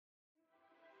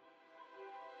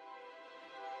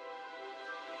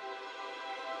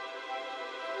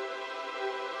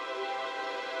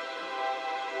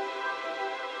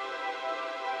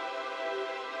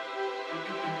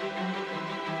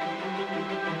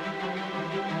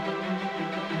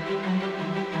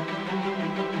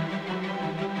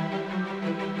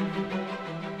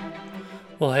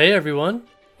Well, hey everyone.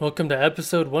 Welcome to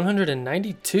episode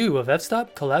 192 of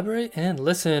F-Stop, Collaborate, and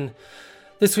Listen.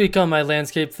 This week on my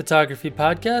landscape photography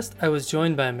podcast, I was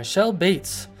joined by Michelle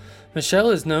Bates. Michelle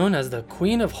is known as the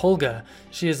Queen of Holga.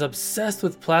 She is obsessed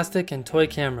with plastic and toy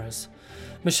cameras.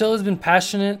 Michelle has been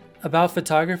passionate about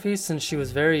photography since she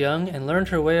was very young and learned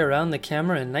her way around the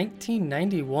camera in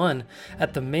 1991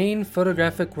 at the Maine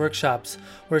Photographic Workshops,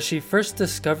 where she first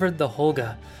discovered the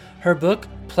Holga. Her book,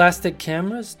 Plastic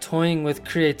Cameras, Toying with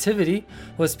Creativity,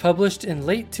 was published in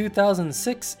late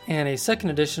 2006, and a second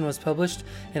edition was published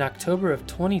in October of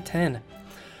 2010.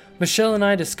 Michelle and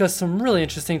I discussed some really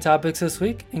interesting topics this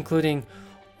week, including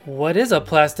what is a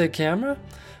plastic camera,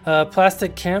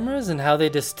 plastic cameras and how they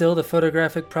distill the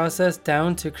photographic process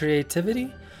down to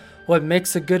creativity, what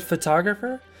makes a good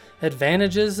photographer,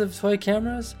 advantages of toy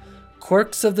cameras,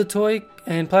 quirks of the toy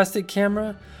and plastic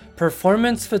camera,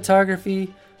 performance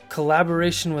photography,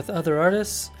 collaboration with other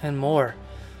artists, and more.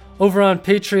 Over on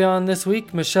Patreon this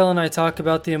week, Michelle and I talk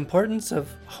about the importance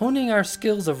of honing our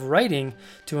skills of writing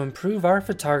to improve our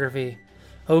photography.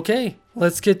 Okay,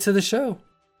 let's get to the show.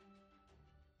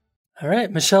 All right,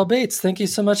 Michelle Bates, thank you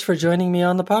so much for joining me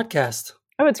on the podcast.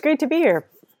 Oh, it's great to be here.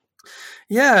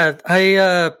 Yeah,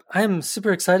 I'm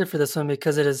super excited for this one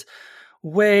because it is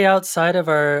way outside of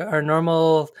our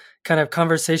normal kind of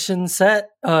conversation set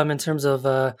in terms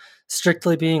of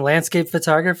strictly being landscape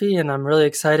photography, and I'm really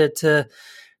excited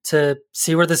to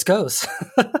see where this goes.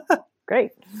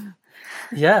 Great.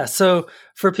 Yeah. So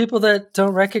for people that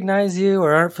don't recognize you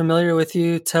or aren't familiar with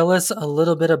you, tell us a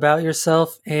little bit about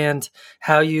yourself and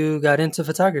how you got into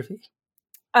photography.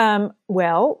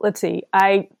 Well, let's see.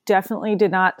 I definitely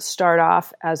did not start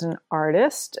off as an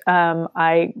artist.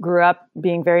 I grew up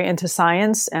being very into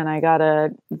science, and I got a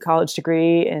college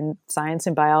degree in science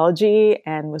and biology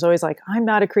and was always like, I'm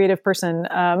not a creative person.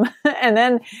 And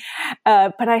then,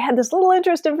 but I had this little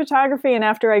interest in photography. And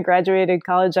after I graduated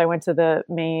college, I went to the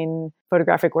Maine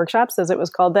Photographic Workshops, as it was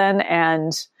called then.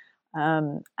 And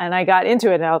I got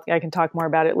into it. And I can talk more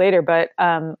about it later, but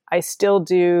I still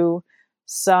do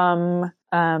some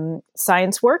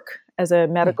science work as a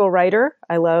medical writer.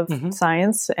 I love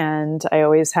science, and I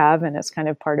always have, and it's kind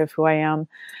of part of who I am.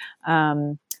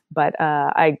 But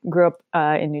I grew up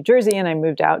in New Jersey, and I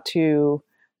moved out to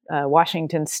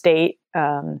Washington State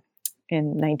in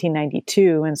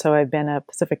 1992, and so I've been a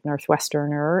Pacific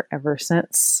Northwesterner ever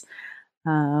since,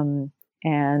 and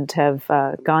have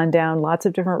gone down lots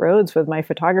of different roads with my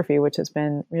photography, which has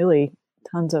been really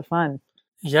tons of fun.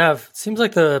 Yeah, it seems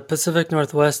like the Pacific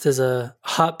Northwest is a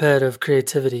hotbed of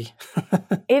creativity.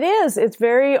 It is. It's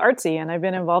very artsy, and I've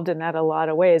been involved in that a lot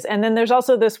of ways. And then there's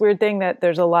also this weird thing that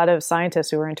there's a lot of scientists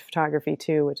who are into photography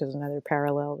too, which is another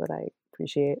parallel that I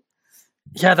appreciate.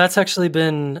 Yeah, that's actually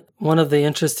been one of the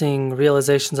interesting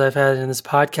realizations I've had in this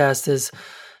podcast is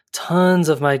tons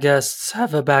of my guests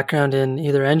have a background in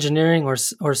either engineering or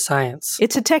science.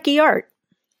 It's a techie art.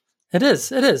 It is.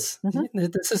 This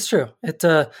is true. I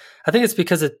think it's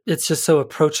because it's just so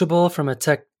approachable from a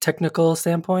technical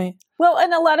standpoint. Well,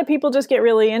 and a lot of people just get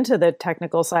really into the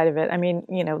technical side of it. I mean,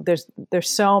 there's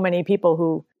so many people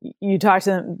who you talk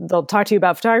to them, they'll talk to you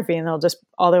about photography, and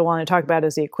all they want to talk about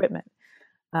is the equipment.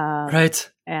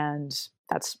 Right. And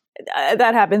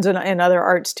that happens in other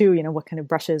arts too. What kind of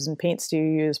brushes and paints do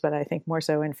you use? But I think more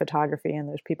so in photography, and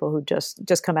there's people who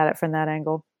just come at it from that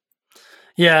angle.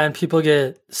 Yeah, and people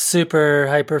get super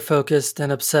hyper focused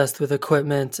and obsessed with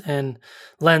equipment and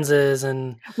lenses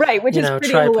and right, which is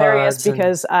pretty hilarious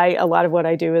because a lot of what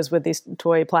I do is with these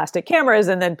toy plastic cameras,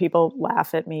 and then people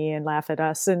laugh at me and laugh at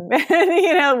us, and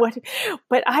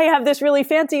but I have this really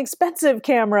fancy, expensive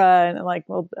camera, and I'm like,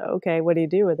 well, okay, what do you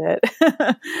do with it?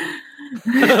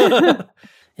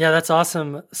 Yeah, that's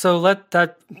awesome. So what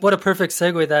a perfect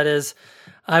segue that is.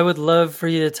 I would love for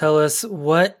you to tell us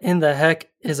what in the heck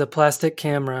is a plastic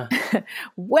camera?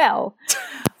 Well.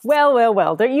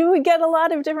 There, you would get a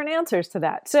lot of different answers to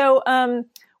that. So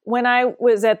when I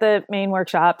was at the Maine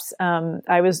workshops,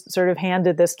 I was sort of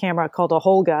handed this camera called a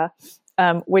Holga,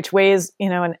 which weighs,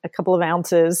 a couple of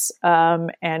ounces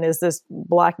and is this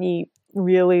blocky,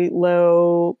 really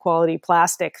low quality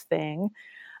plastic thing.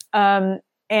 So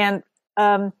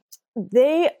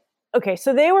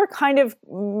they were kind of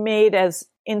made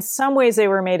in some ways they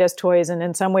were made as toys, and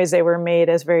in some ways they were made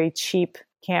as very cheap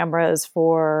cameras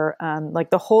for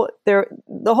the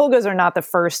Holgas are not the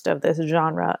first of this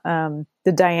genre.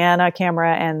 The Diana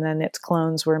camera and then its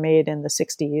clones were made in the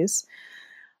 60s.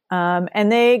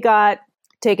 And they got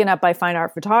taken up by fine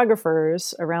art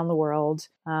photographers around the world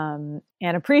and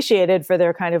appreciated for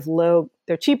their kind of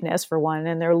their cheapness for one,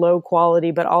 and their low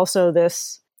quality, but also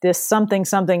this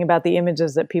something about the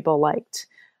images that people liked.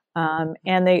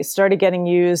 And they started getting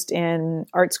used in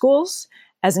art schools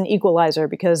as an equalizer,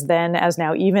 because then, as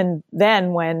now, even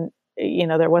then, when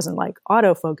there wasn't like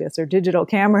autofocus or digital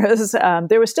cameras,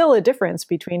 there was still a difference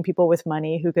between people with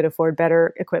money who could afford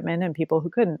better equipment and people who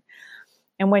couldn't.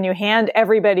 And when you hand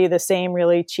everybody the same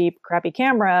really cheap, crappy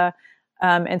camera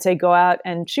and say, go out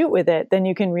and shoot with it, then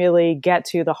you can really get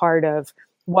to the heart of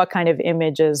what kind of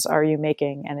images are you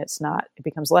making. And it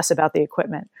becomes less about the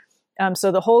equipment.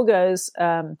 So the Holgas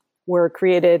were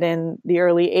created in the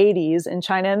early 80s in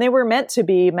China, and they were meant to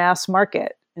be mass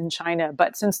market in China.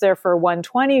 But since they're for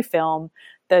 120 film,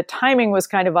 the timing was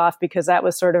kind of off, because that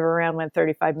was sort of around when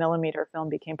 35 millimeter film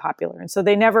became popular. And so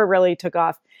they never really took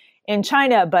off in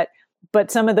China.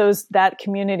 But some of that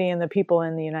community and the people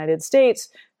in the United States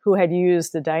who had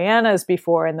used the Dianas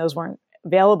before, and those weren't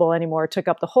available anymore, took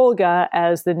up the Holga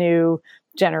as the new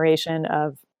generation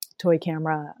of toy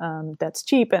camera that's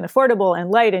cheap and affordable and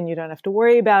light, and you don't have to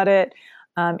worry about it.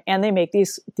 And they make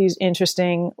these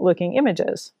interesting looking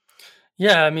images.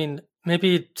 Yeah, I mean,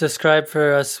 maybe describe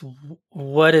for us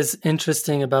what is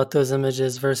interesting about those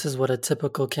images versus what a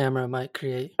typical camera might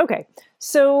create. Okay,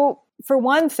 so for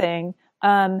one thing,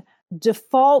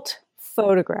 default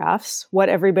photographs, what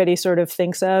everybody sort of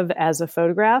thinks of as a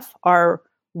photograph, are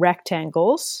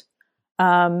rectangles,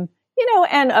 and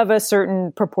of a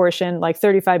certain proportion. Like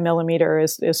 35 millimeter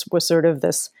was sort of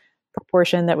this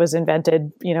proportion that was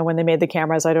invented, when they made the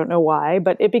cameras. I don't know why,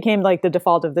 but it became like the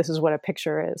default of this is what a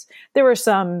picture is. There were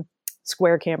some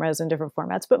square cameras in different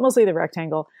formats, but mostly the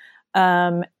rectangle.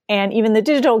 And even the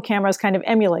digital cameras kind of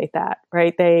emulate that,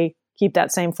 right? They keep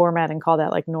that same format and call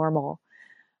that like normal.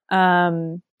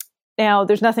 Now,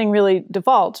 there's nothing really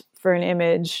default for an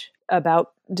image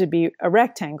about to be a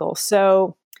rectangle.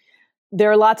 So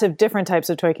there are lots of different types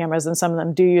of toy cameras, and some of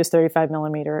them do use 35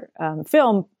 millimeter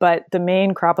film, but the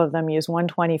main crop of them use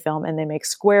 120 film, and they make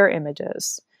square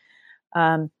images,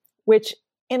 which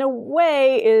in a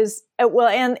way is,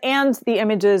 and the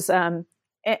images,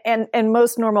 and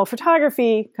most normal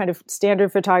photography, kind of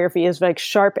standard photography, is like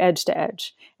sharp edge to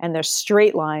edge, and there's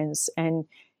straight lines, and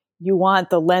you want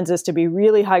the lenses to be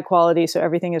really high quality, so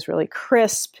everything is really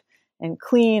crisp and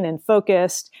clean and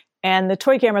focused. And the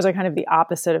toy cameras are kind of the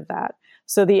opposite of that.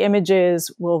 So the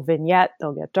images will vignette,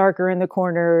 they'll get darker in the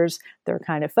corners, they're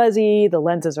kind of fuzzy, the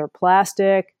lenses are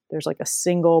plastic, there's like a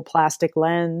single plastic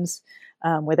lens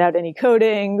without any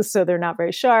coatings, so they're not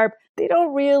very sharp. They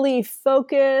don't really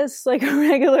focus like a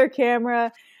regular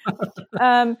camera.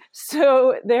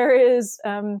 So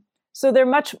they're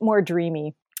much more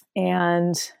dreamy,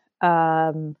 and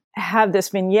have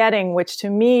this vignetting, which to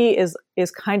me is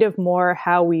kind of more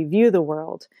how we view the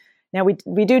world. Now,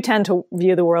 we do tend to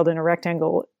view the world in a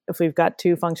rectangle if we've got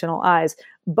two functional eyes,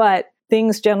 but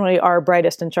things generally are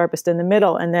brightest and sharpest in the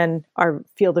middle, and then our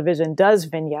field of vision does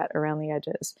vignette around the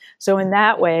edges. So in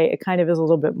that way, it kind of is a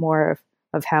little bit more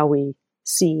of how we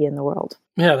see in the world.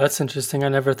 Yeah, that's interesting. I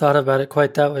never thought about it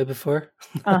quite that way before.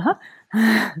 Uh-huh.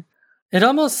 It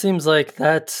almost seems like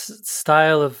that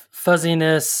style of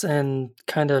fuzziness and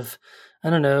kind of, I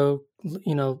don't know,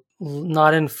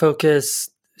 not in focus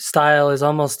style is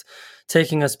almost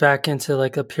taking us back into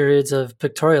like the periods of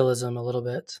pictorialism a little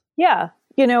bit. Yeah.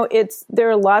 There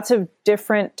are lots of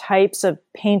different types of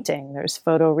painting. There's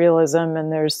photorealism,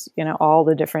 and there's, all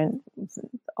the different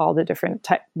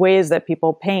ways that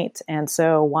people paint. And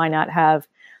so why not have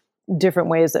different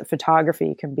ways that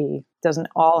photography can be? Doesn't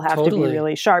all have to be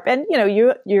really sharp. And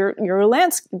you're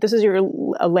this is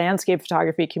a landscape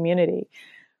photography community.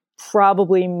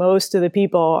 Probably most of the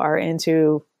people are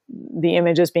into the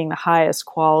images being the highest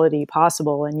quality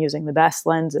possible and using the best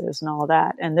lenses and all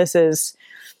that. And this is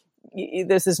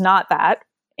not that.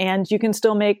 And you can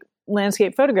still make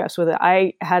landscape photographs with it.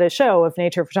 I had a show of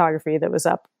nature photography that was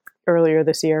up earlier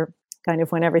this year, kind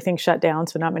of when everything shut down,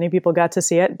 so not many people got to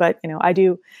see it. But I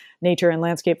do nature and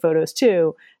landscape photos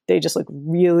too. They just look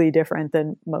really different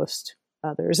than most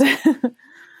others.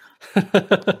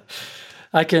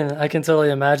 I can totally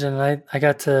imagine. I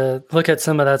got to look at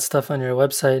some of that stuff on your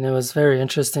website, and it was very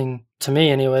interesting to me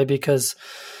anyway, because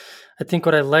I think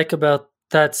what I like about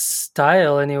that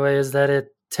style anyway is that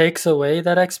it takes away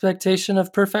that expectation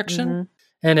of perfection,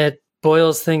 mm-hmm. and it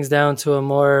boils things down to a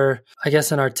more, I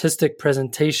guess, an artistic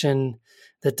presentation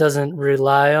that doesn't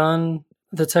rely on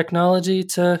the technology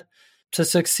to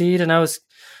succeed. And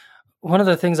one of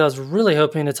the things I was really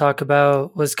hoping to talk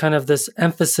about was kind of this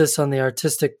emphasis on the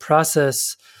artistic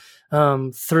process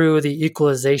through the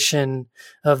equalization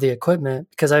of the equipment,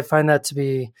 because I find that to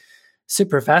be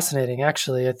super fascinating,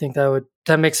 actually. I think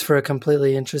that makes for a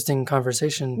completely interesting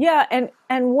conversation. Yeah, and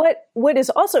what is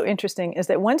also interesting is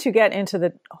that once you get into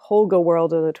the Holga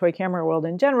world or the toy camera world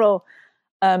in general,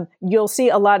 you'll see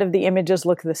a lot of the images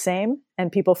look the same,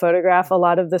 and people photograph a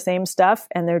lot of the same stuff,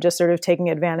 and they're just sort of taking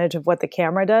advantage of what the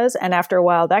camera does. And after a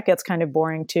while, that gets kind of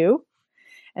boring too.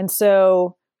 And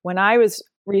so when I was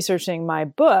researching my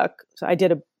book, so I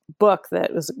did a book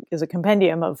that is a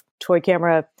compendium of toy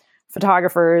camera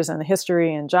photographers and the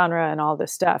history and genre and all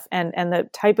this stuff. And the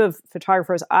type of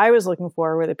photographers I was looking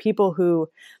for were the people who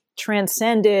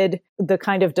transcended the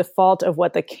kind of default of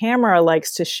what the camera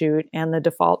likes to shoot and the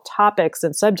default topics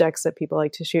and subjects that people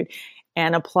like to shoot,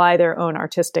 and apply their own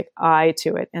artistic eye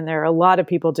to it. And there are a lot of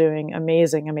people doing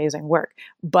amazing, amazing work,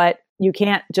 but you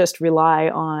can't just rely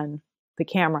on the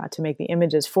camera to make the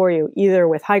images for you, either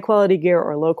with high quality gear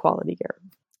or low quality gear.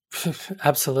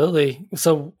 Absolutely.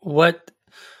 So what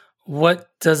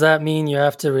does that mean you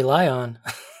have to rely on?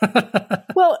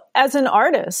 Well, as an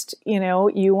artist,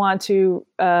 you want to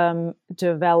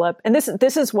develop, and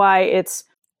this is why it's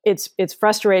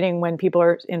frustrating when people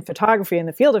are in photography, in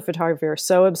the field of photography, are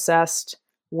so obsessed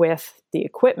with the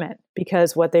equipment,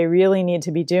 because what they really need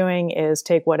to be doing is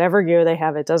take whatever gear they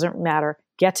have, it doesn't matter,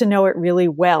 get to know it really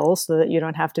well so that you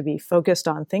don't have to be focused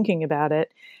on thinking about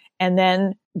it, and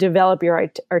then develop your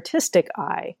artistic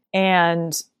eye.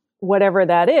 And whatever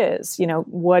that is,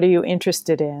 what are you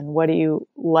interested in? What do you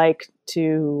like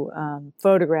to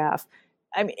photograph?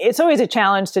 I mean, it's always a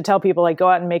challenge to tell people, like, go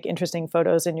out and make interesting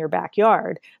photos in your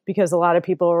backyard, because a lot of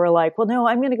people were like, well, no,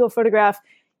 I'm going to go photograph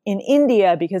in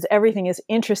India because everything is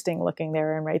interesting looking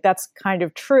there. And right, that's kind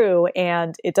of true.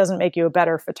 And it doesn't make you a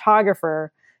better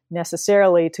photographer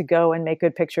necessarily to go and make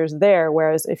good pictures there.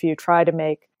 Whereas if you try to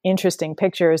make interesting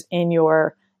pictures in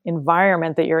your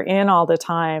environment that you're in all the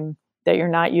time, that you're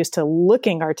not used to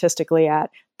looking artistically at,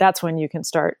 that's when you can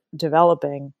start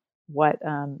developing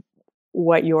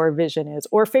what your vision is,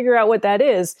 or figure out what that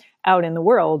is out in the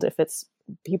world, if it's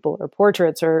people or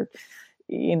portraits or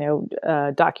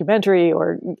documentary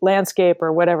or landscape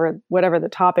or whatever the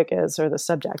topic is or the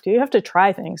subject. You have to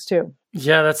try things too.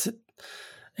 Yeah, that's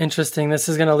interesting. This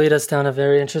is going to lead us down a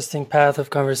very interesting path of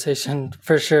conversation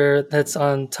for sure. That's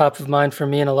on top of mind for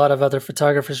me and a lot of other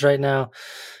photographers right now.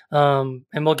 And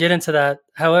we'll get into that.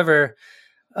 However,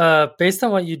 based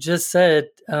on what you just said,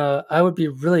 I would be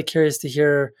really curious to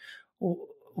hear,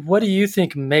 what do you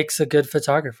think makes a good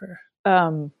photographer?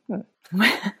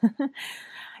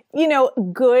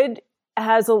 Good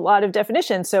has a lot of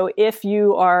definitions. So if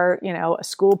you are, a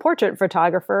school portrait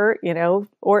photographer,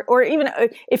 or even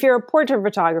if you're a portrait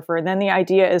photographer, then the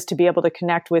idea is to be able to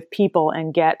connect with people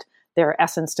and get their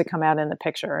essence to come out in the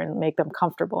picture and make them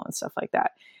comfortable and stuff like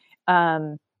that.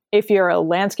 If you're a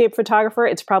landscape photographer,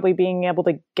 it's probably being able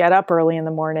to get up early in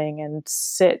the morning and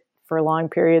sit for long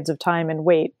periods of time and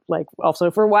wait, like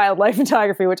also for wildlife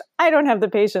photography, which I don't have the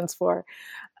patience for.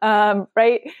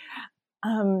 Right.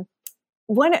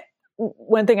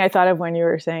 One thing I thought of when you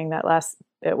were saying that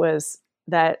it was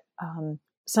that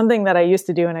something that I used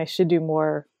to do and I should do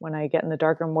more when I get in the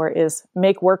darkroom more is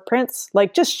make work prints,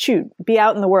 like just shoot, be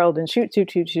out in the world and shoot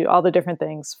all the different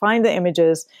things, find the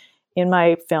images in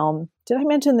my film. Did I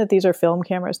mention that these are film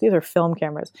cameras? These are film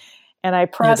cameras. And I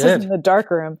process in the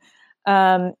darkroom.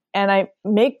 And I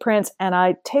make prints, and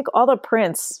I take all the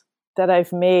prints that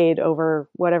I've made over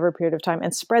whatever period of time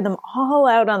and spread them all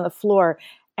out on the floor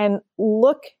and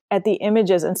look at the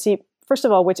images and see, first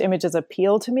of all, which images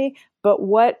appeal to me, but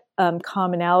what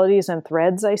commonalities and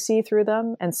threads I see through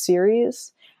them and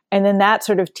series. And then that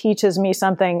sort of teaches me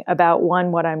something about,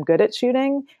 one, what I'm good at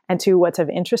shooting, and two, what's of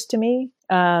interest to me.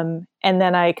 And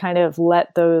then I kind of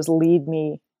let those lead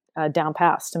me down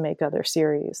paths to make other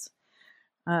series.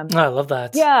 I love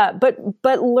that. Yeah, but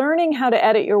learning how to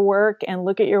edit your work and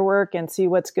look at your work and see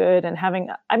what's good, and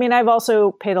I've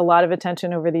also paid a lot of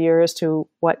attention over the years to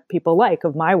what people like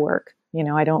of my work.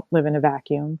 I don't live in a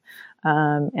vacuum,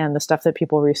 and the stuff that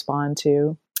people respond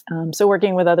to. So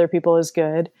working with other people is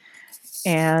good,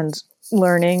 and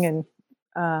learning and,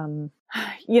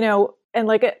 and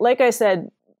like I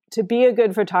said, to be a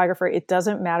good photographer, it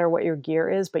doesn't matter what your gear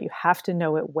is, but you have to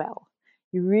know it well.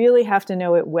 You really have to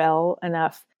know it well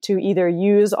enough to either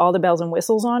use all the bells and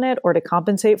whistles on it or to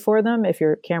compensate for them if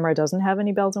your camera doesn't have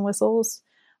any bells and whistles.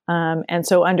 And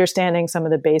so understanding some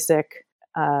of the basic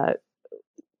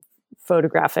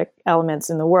photographic elements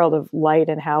in the world of light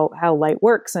and how light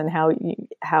works and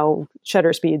how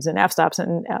shutter speeds and f-stops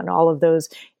and all of those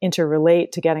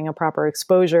interrelate to getting a proper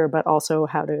exposure, but also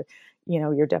how to,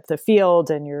 your depth of field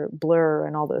and your blur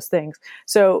and all those things.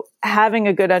 So having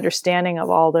a good understanding of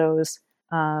all those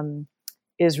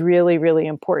is really, really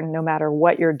important no matter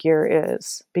what your gear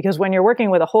is. Because when you're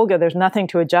working with a Holga, there's nothing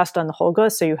to adjust on the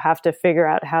Holga. So you have to figure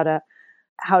out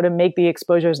how to make the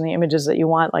exposures and the images that you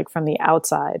want, like from the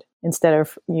outside, instead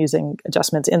of using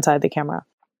adjustments inside the camera.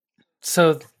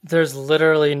 So there's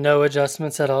literally no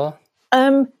adjustments at all?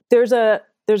 There's a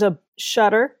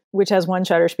shutter, which has one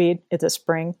shutter speed. It's a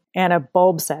spring and a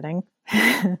bulb setting.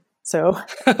 So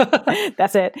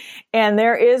that's it. And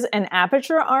there is an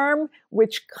aperture arm,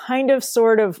 which kind of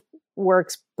sort of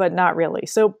works, but not really.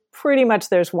 So pretty much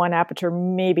there's one aperture,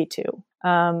 maybe two.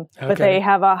 But they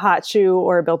have a hot shoe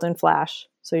or a built-in flash.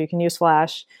 So you can use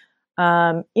flash.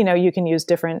 You can use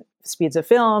different speeds of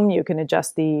film. You can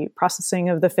adjust the processing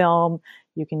of the film.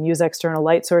 You can use external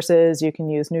light sources. You can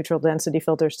use neutral density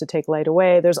filters to take light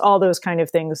away. There's all those kind of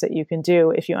things that you can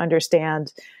do if you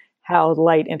understand how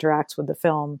light interacts with the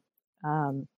film.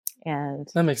 And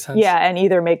that makes sense. Yeah, and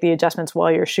either make the adjustments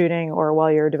while you're shooting or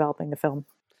while you're developing the film.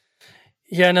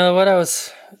 Yeah, no, what I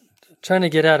was trying to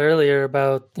get at earlier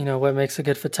about, what makes a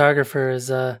good photographer is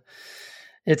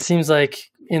it seems like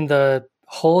in the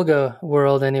Holga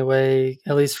world anyway,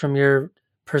 at least from your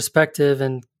perspective,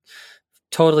 and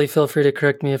totally feel free to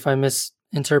correct me if I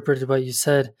misinterpreted what you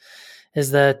said,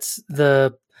 is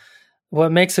that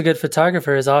what makes a good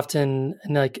photographer is often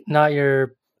like not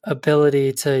your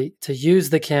ability to use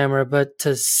the camera, but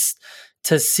to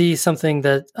see something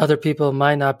that other people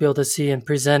might not be able to see and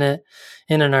present it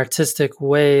in an artistic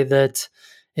way that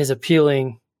is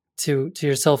appealing to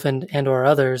yourself and or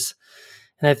others.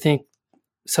 And I think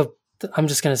so. I'm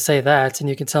just going to say that, and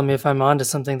you can tell me if I'm onto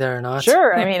something there or not.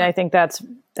 Sure. I mean, I think that's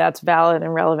valid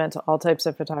and relevant to all types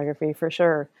of photography for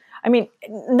sure. I mean,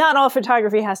 not all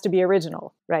photography has to be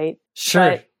original, right? Sure.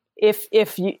 But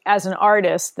if you, as an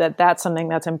artist, that's something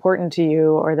that's important to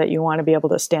you, or that you want to be able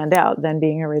to stand out, then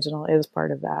being original is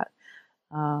part of that.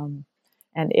 And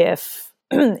if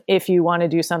you want to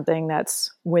do something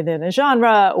that's within a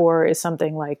genre, or is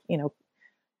something like,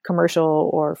 commercial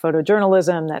or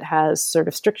photojournalism that has sort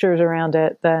of strictures around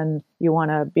it, then you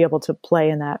want to be able to play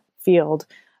in that field.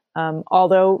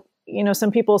 Although,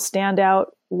 some people stand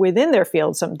out within their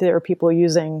field. There are people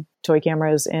using toy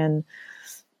cameras in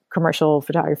commercial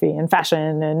photography and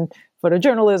fashion and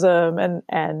photojournalism.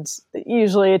 And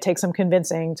usually it takes some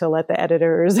convincing to let the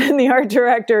editors and the art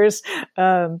directors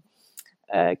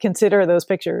consider those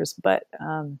pictures. But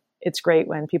it's great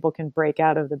when people can break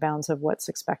out of the bounds of what's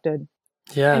expected.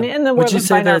 Yeah. And in the world of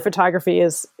fine art, photography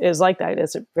is like that.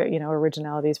 It's,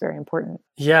 originality is very important.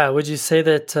 Yeah. Would you say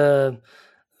that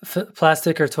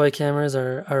plastic or toy cameras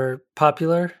are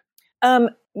popular?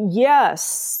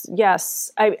 Yes.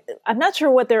 I'm not sure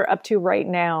what they're up to right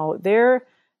now.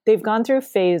 They've gone through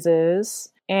phases.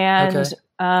 And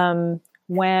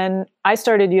when I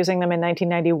started using them in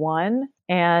 1991,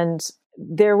 and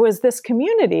there was this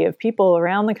community of people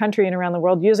around the country and around the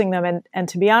world using them. And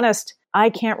to be honest, I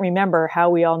can't remember how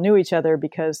we all knew each other,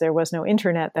 because there was no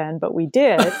internet then, but we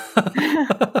did.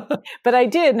 But I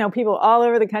did know people all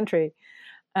over the country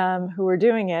who were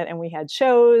doing it. And we had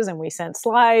shows, and we sent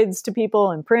slides to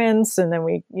people and prints. And then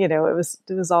it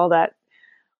was all that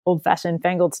old fashioned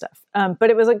fangled stuff. But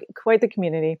it was quite the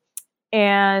community.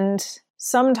 And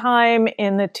sometime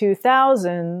in the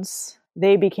 2000s,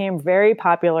 they became very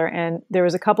popular. And there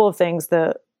was a couple of things.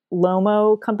 The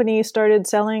Lomo company started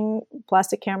selling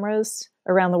plastic cameras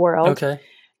around the world. Okay.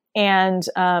 And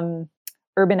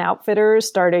Urban Outfitters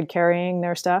started carrying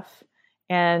their stuff.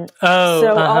 And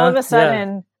all of a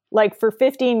sudden, like for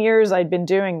 15 years, I'd been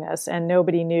doing this and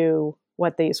nobody knew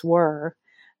what these were.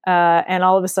 And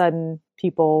all of a sudden,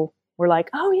 people were like,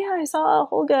 oh yeah, I saw a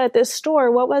Holga at this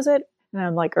store. What was it? And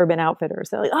I'm like, Urban Outfitters.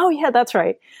 They're like, oh yeah, that's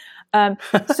right.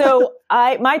 So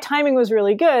my timing was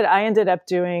really good. I ended up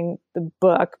doing the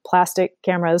book, Plastic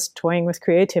Cameras, Toying with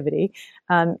Creativity,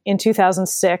 in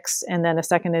 2006, and then a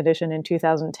second edition in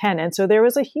 2010. And so there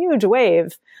was a huge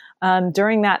wave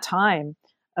during that time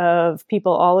of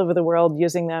people all over the world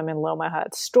using them, and Loma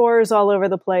had stores all over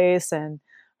the place, and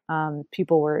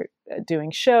people were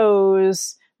doing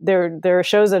shows. There are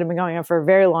shows that have been going on for a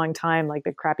very long time, like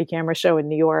the Crappy Camera Show in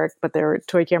New York, but there are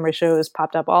toy camera shows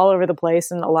popped up all over the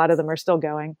place, and a lot of them are still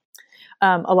going,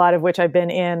 a lot of which I've been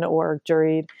in or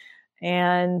juried.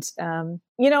 And, and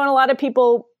a lot of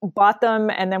people bought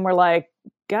them and then were like,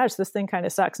 gosh, this thing kind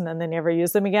of sucks. And then they never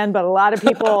used them again. But a lot of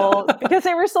people, because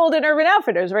they were sold in Urban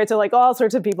Outfitters, right? So like all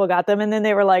sorts of people got them. And then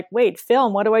they were like, wait,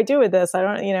 film, what do I do with this? I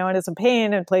don't, and it's a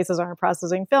pain, and places aren't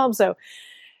processing film. So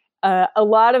a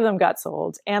lot of them got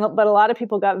sold, but a lot of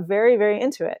people got very, very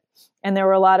into it. And there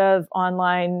were a lot of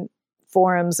online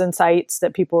forums and sites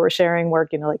that people were sharing work,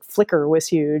 like Flickr was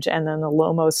huge. And then the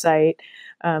Lomo site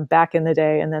back in the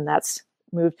day. And then that's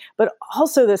moved. But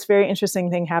also this very interesting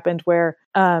thing happened where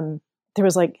there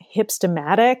was like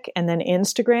Hipstamatic and then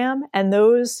Instagram. And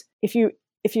those, if you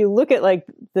look at like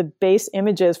the base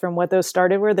images from what those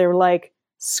started were, they were like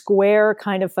square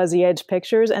kind of fuzzy edge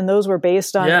pictures. And those were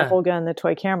based on the Holga and the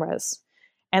toy cameras.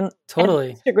 And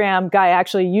totally. An Instagram guy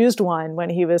actually used one when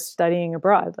he was studying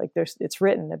abroad. Like it's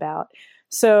written about.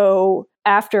 So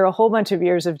after a whole bunch of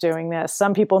years of doing this,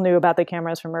 some people knew about the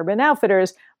cameras from Urban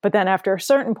Outfitters, but then after a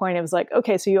certain point, it was like,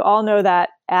 okay, so you all know that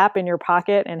app in your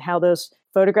pocket and how those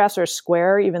photographs are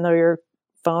square, even though your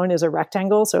phone is a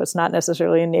rectangle. So it's not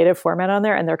necessarily a native format on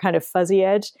there and they're kind of fuzzy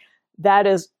edged. That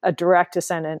is a direct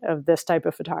descendant of this type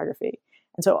of photography.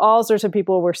 And so all sorts of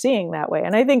people were seeing that way.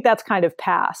 And I think that's kind of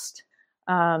past.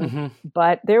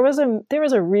 But there was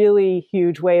a really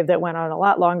huge wave that went on a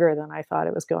lot longer than I thought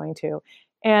it was going to.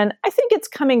 And I think it's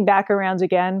coming back around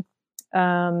again.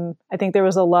 I think there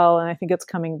was a lull and I think it's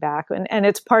coming back. And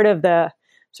it's part of the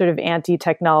sort of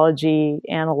anti-technology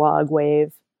analog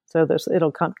wave. So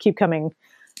it'll keep coming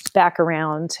back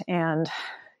around. And,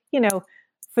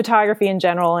 photography in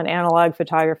general and analog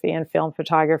photography and film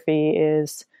photography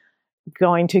is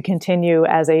going to continue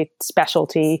as a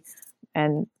specialty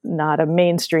and not a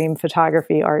mainstream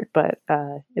photography art, but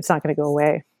it's not going to go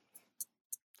away.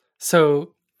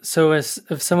 So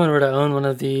if someone were to own one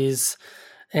of these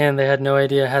and they had no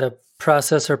idea how to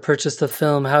process or purchase the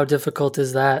film, how difficult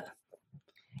is that?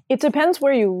 It depends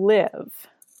where you live.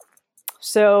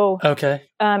 So okay.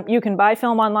 You can buy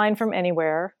film online from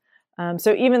anywhere.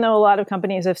 So even though a lot of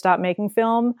companies have stopped making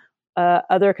film,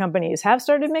 other companies have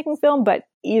started making film. But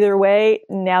either way,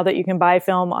 now that you can buy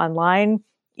film online,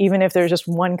 even if there's just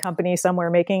one company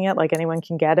somewhere making it, like anyone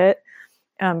can get it.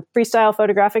 Freestyle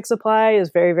Photographic Supply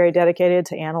is very, very dedicated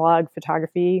to analog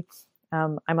photography.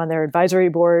 I'm on their advisory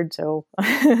board, so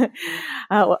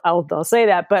I'll say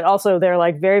that. But also they're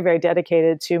like very, very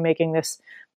dedicated to making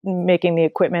the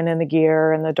equipment and the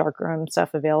gear and the darkroom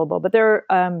stuff available. But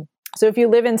so if you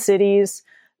live in cities,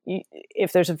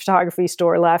 if there's a photography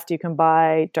store left, you can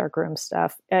buy darkroom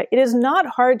stuff. It is not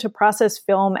hard to process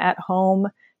film at home.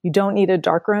 You don't need a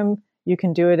darkroom. You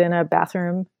can do it in a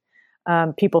bathroom.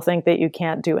 People think that you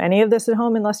can't do any of this at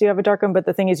home unless you have a darkroom. But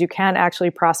the thing is, you can actually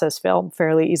process film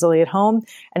fairly easily at home.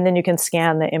 And then you can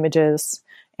scan the images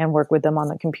and work with them on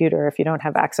the computer if you don't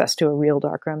have access to a real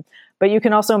darkroom. But you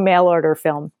can also mail order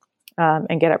film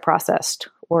and get it processed.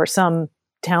 Or some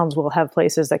towns will have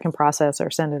places that can process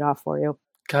or send it off for you.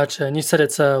 Gotcha. And you said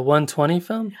it's a 120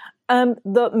 film?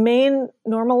 The main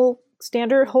normal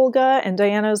standard Holga and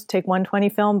Diana's take 120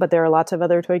 film, but there are lots of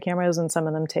other toy cameras and some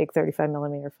of them take 35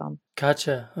 millimeter film.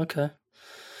 Gotcha. Okay.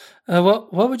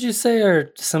 What would you say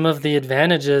are some of the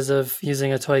advantages of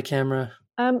using a toy camera?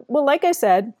 Well, like I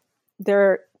said,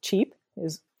 they're cheap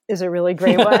is a really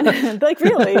great one. Like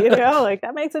really, like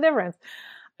that makes a difference.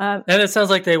 And it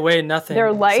sounds like they weigh nothing.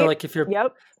 They're light. So like if you're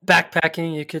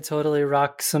backpacking, you could totally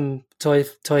rock some toy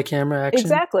camera action.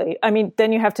 Exactly. I mean,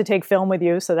 then you have to take film with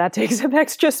you, so that takes up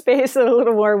extra space and a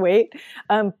little more weight.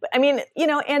 And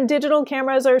digital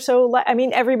cameras are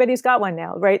everybody's got one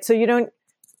now, right? So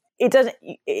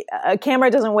a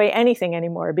camera doesn't weigh anything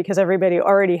anymore because everybody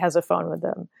already has a phone with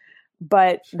them.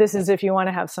 But this is if you want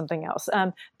to have something else.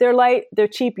 They're light, they're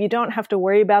cheap. You don't have to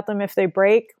worry about them if they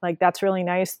break. Like that's really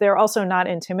nice. They're also not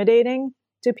intimidating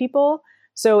to people.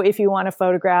 So if you want to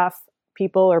photograph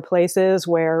people or places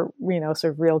where, sort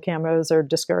of real cameras are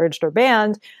discouraged or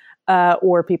banned,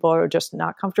 or people are just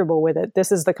not comfortable with it,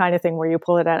 this is the kind of thing where you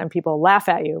pull it out and people laugh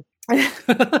at you.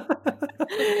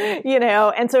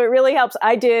 And so it really helps.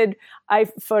 I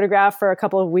photographed for a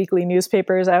couple of weekly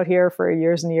newspapers out here for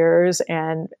years and years.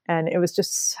 And it was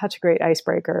just such a great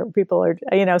icebreaker. People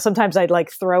are, sometimes I'd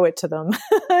like throw it to them,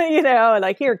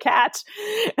 like, here, catch.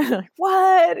 Like,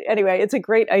 what? Anyway, it's a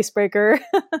great icebreaker.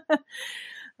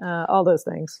 All those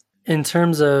things. In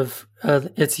terms of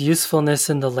its usefulness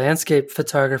in the landscape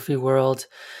photography world,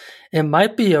 it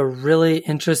might be a really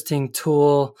interesting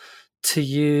tool to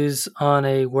use on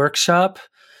a workshop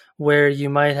where you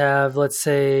might have, let's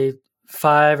say,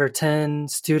 5 or 10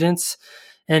 students,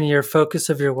 and your focus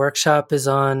of your workshop is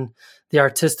on the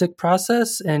artistic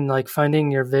process and like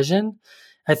finding your vision.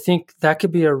 I think that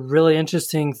could be a really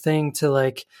interesting thing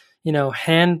to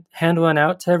hand one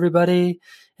out to everybody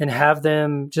and have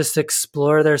them just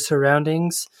explore their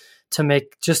surroundings to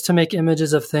make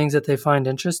images of things that they find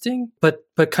interesting, but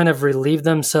kind of relieve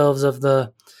themselves of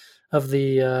the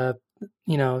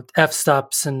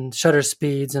f-stops and shutter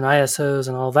speeds and ISOs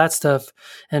and all that stuff,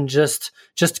 and just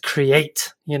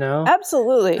create,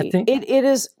 Absolutely. I think it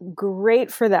is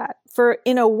great for that. For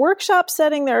in a workshop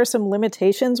setting, there are some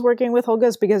limitations working with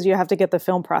Holgas because you have to get the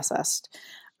film processed.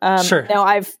 Sure. Now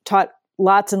I've taught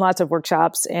lots and lots of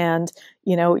workshops, and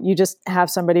you just have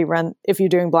somebody run, if you're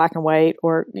doing black and white,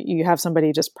 or you have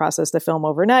somebody just process the film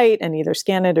overnight and either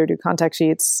scan it or do contact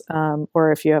sheets,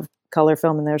 or if you have color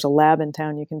film and there's a lab in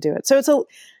town, you can do it. So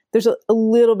there's a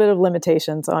little bit of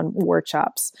limitations on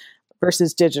workshops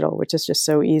versus digital, which is just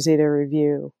so easy to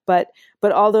review. But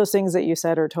all those things that you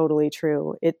said are totally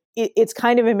true. It's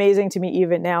kind of amazing to me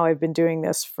even now. I've been doing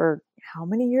this for how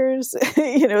many years?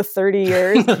 30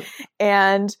 years.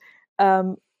 And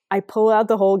I pull out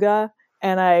the Holga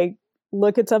and I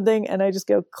look at something and I just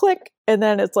go click. And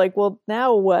then it's like, well,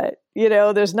 now what?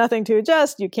 There's nothing to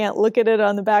adjust. You can't look at it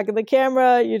on the back of the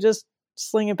camera. You just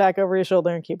sling it back over your shoulder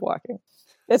and keep walking.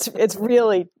 It's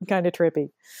really kind of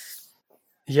trippy.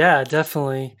 Yeah,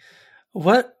 definitely.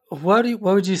 What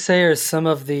would you say are some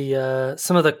of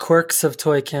the quirks of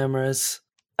toy cameras?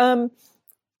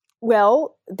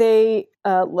 Well, they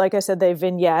like I said, they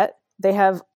vignette. They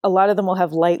have, a lot of them will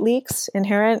have light leaks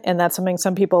inherent, and that's something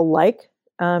some people like,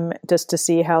 just to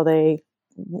see how they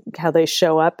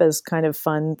show up as kind of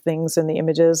fun things in the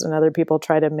images, and other people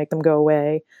try to make them go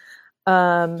away.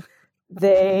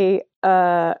 They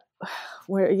they're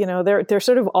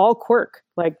sort of all quirk.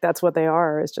 Like that's what they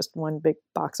are, is just one big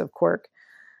box of quirk.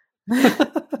 You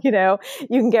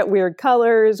can get weird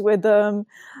colors with them.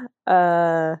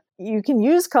 You can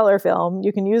use color film.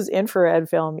 You can use infrared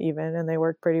film even, and they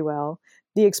work pretty well.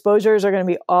 The exposures are going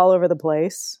to be all over the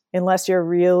place unless you're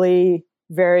really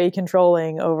very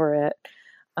controlling over it.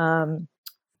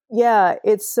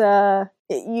 It's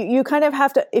you kind of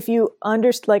have to, if you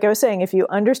like I was saying, if you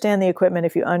understand the equipment,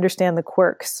 if you understand the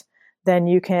quirks, then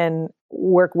you can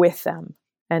work with them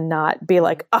and not be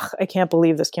like, I can't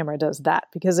believe this camera does that.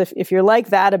 Because if you're like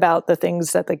that about the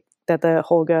things that the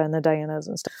Holga and the Dianas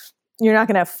and stuff, you're not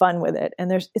going to have fun with it.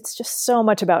 And it's just so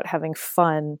much about having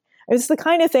fun. It's the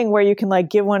kind of thing where you can like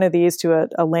give one of these to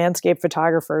a landscape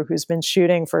photographer who's been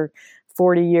shooting for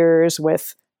 40 years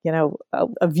with,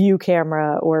 a view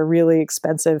camera or really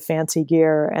expensive fancy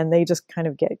gear, and they just kind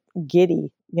of get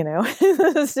giddy,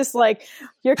 It's just like,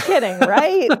 you're kidding,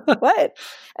 right? What?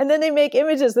 And then they make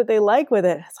images that they like with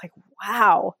it. It's like,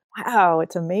 wow,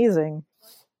 it's amazing.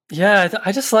 Yeah,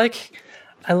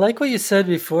 I like what you said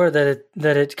before, that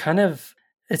it kind of,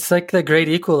 it's like the great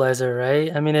equalizer,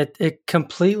 right? I mean, it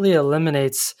completely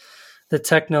eliminates the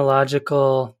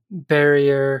technological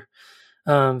barrier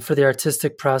for the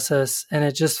artistic process, and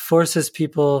it just forces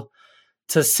people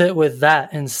to sit with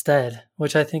that instead,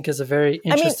 which I think is a very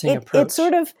interesting approach.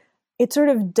 It sort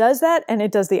of does that, and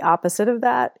it does the opposite of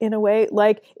that in a way.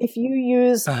 Like if you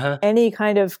use any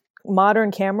kind of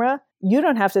modern camera, you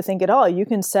don't have to think at all. You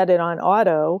can set it on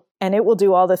auto and it will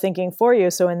do all the thinking for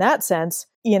you. So in that sense,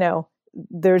 you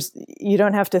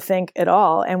don't have to think at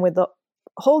all. And with the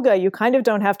Holga, you kind of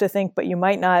don't have to think, but you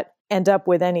might not end up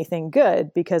with anything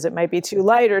good because it might be too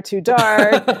light or too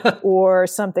dark or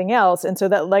something else. And so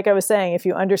that, like I was saying, if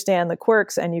you understand the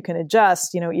quirks and you can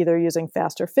adjust, either using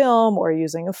faster film or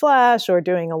using a flash or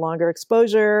doing a longer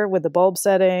exposure with the bulb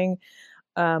setting,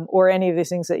 or any of these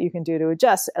things that you can do to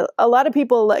adjust. A lot of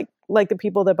people, like the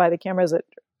people that buy the cameras at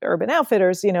Urban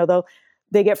Outfitters,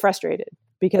 they get frustrated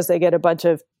because they get a bunch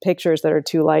of pictures that are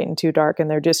too light and too dark, and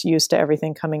they're just used to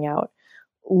everything coming out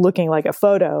looking like a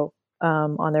photo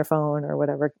on their phone or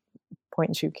whatever point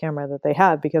and shoot camera that they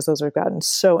have, because those have gotten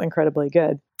so incredibly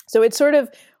good. So it's sort of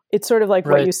like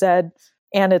what you said,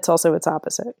 and it's also its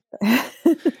opposite.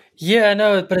 Yeah,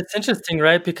 no, but it's interesting,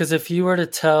 right? Because if you were to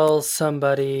tell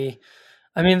somebody,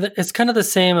 I mean, it's kind of the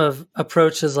same of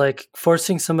approach as like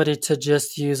forcing somebody to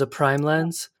just use a prime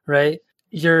lens, right?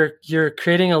 You're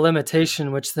creating a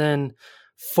limitation, which then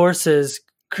forces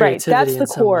creativity. Right, that's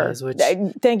the core.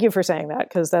 Ways, thank you for saying that,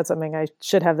 because that's something I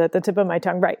should have at the tip of my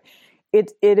tongue. Right,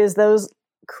 it is those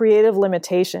creative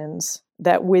limitations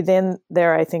that within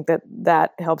there, I think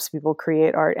that helps people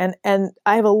create art. And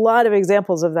I have a lot of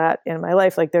examples of that in my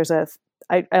life. Like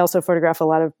I also photograph a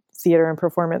lot of theater and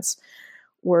performance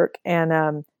work.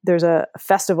 And there's a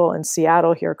festival in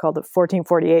Seattle here called the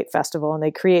 1448 Festival, and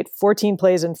they create 14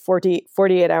 plays in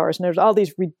 48 hours. And there's all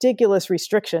these ridiculous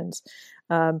restrictions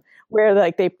where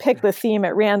like they pick the theme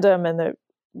at random, and the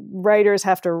writers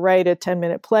have to write a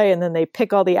 10-minute play, and then they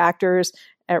pick all the actors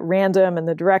at random and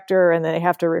the director, and then they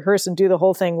have to rehearse and do the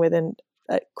whole thing within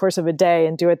a course of a day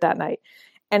and do it that night.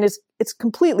 And it's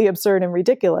completely absurd and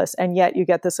ridiculous. And yet you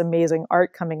get this amazing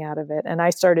art coming out of it. And I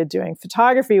started doing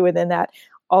photography within that,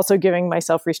 also giving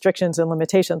myself restrictions and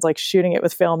limitations, like shooting it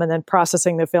with film and then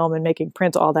processing the film and making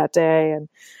print all that day.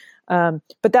 And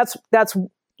but that's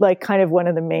like kind of one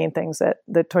of the main things that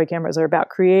the toy cameras are about,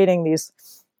 creating these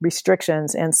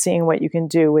restrictions and seeing what you can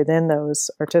do within those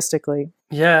artistically.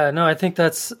 Yeah, no, I think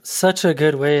that's such a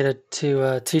good way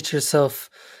to teach yourself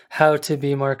how to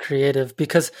be more creative,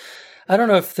 because I don't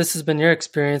know if this has been your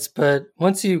experience, but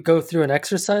once you go through an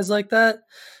exercise like that,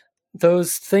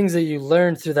 those things that you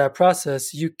learn through that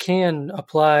process, you can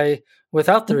apply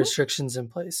without the restrictions in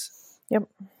place. Yep.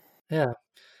 Yeah.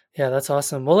 Yeah, that's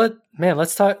awesome. Well,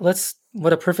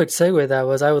 what a perfect segue that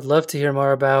was. I would love to hear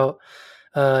more about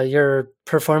your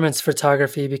performance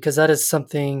photography, because that is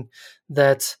something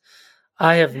that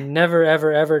I have never,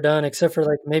 ever, ever done, except for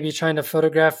like maybe trying to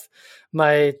photograph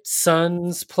my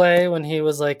son's play when he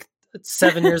was like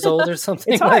 7 years old or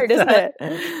something. It's hard, like isn't that.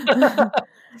 it?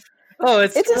 Oh,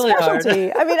 it's really a specialty.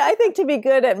 hard. I mean, I think to be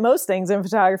good at most things in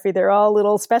photography, they're all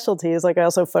little specialties. Like I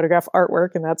also photograph artwork,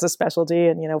 and that's a specialty.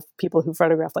 And, people who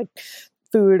photograph like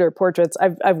food or portraits.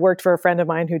 I've worked for a friend of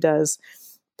mine who does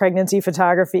pregnancy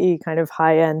photography, kind of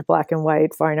high-end black and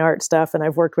white fine art stuff. And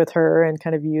I've worked with her and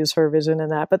kind of use her vision in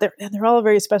that. But they're all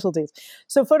very specialties.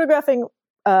 So photographing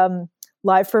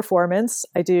live performance,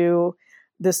 I do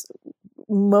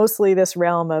mostly this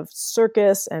realm of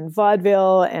circus and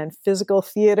vaudeville and physical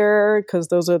theater, because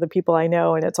those are the people I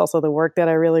know. And it's also the work that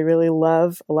I really, really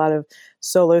love. A lot of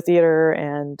solo theater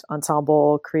and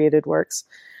ensemble created works.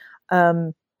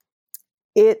 In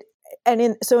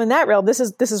that realm, this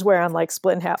is where I'm like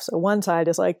split in half. So one side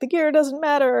is like the gear doesn't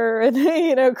matter,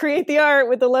 and create the art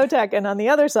with the low tech. And on the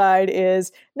other side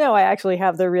is no, I actually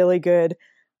have the really good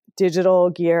digital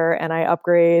gear, and I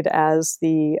upgrade as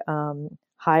the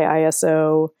high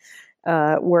ISO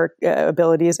work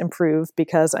abilities improve,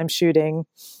 because I'm shooting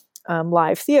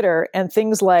live theater and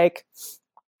things like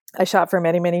I shot for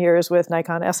many, many years with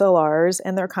Nikon SLRs,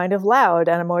 and they're kind of loud,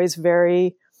 and I'm always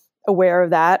very aware of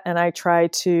that. And I try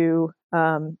to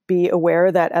be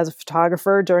aware that as a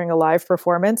photographer during a live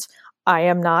performance, I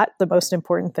am not the most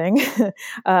important thing.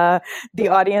 The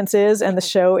audience is, and the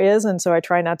show is. And so I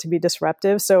try not to be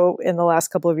disruptive. So in the last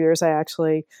couple of years, I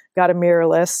actually got a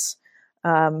mirrorless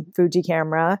Fuji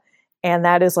camera, and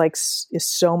that is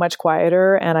so much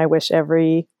quieter. And I wish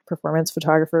every performance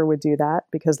photographer would do that,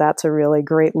 because that's a really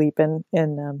great leap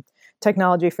in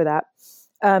technology for that.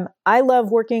 I love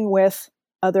working with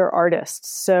other artists.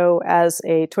 So as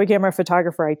a toy camera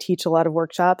photographer, I teach a lot of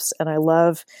workshops, and I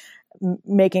love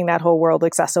making that whole world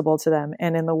accessible to them.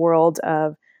 And in the world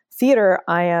of theater,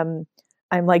 I'm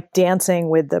like dancing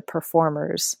with the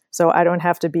performers. So I don't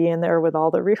have to be in there with all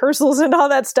the rehearsals and all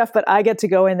that stuff, but I get to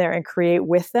go in there and create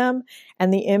with them.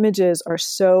 And the images are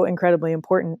so incredibly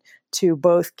important to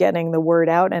both getting the word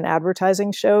out and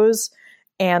advertising shows,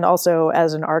 and also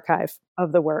as an archive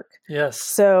of the work. Yes.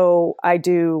 So I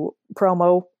do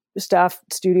promo stuff,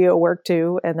 studio work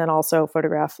too, and then also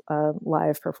photograph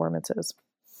live performances.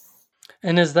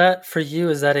 And is that for you?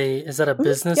 Is that a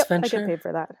business venture? I get paid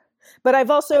for that. But I've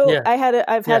also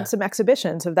I've had some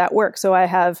exhibitions of that work. So I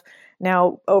have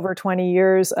now over 20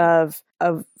 years of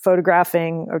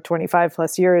photographing, or 25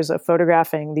 plus years of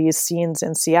photographing these scenes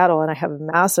in Seattle, and I have a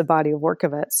massive body of work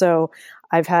of it. So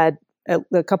I've had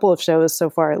a couple of shows so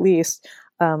far, at least,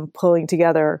 pulling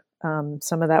together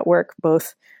some of that work,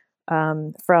 both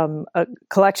from a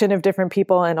collection of different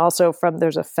people, and also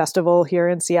there's a festival here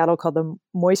in Seattle called the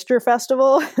Moisture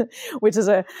Festival, which is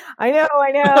I know,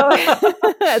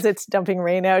 as it's dumping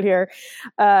rain out here,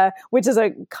 which is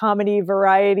a comedy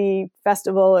variety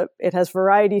festival. It has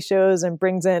variety shows and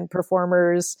brings in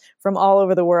performers from all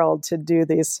over the world to do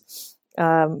these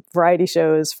variety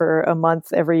shows for a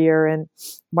month every year in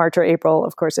March or April.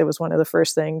 Of course, it was one of the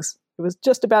first things. It was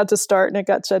just about to start, and it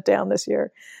got shut down this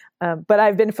year. But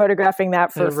I've been photographing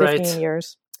that for 15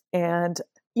 years. And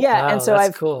wow, and so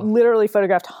I've literally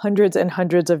photographed hundreds and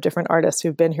hundreds of different artists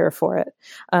who've been here for it,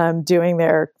 doing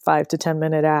their 5 to 10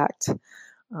 minute act.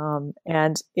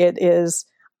 And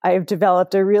I've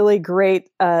developed a really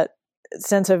great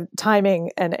sense of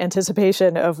timing and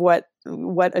anticipation of what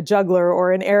a juggler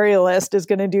or an aerialist is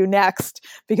going to do next,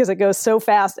 because it goes so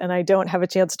fast and I don't have a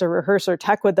chance to rehearse or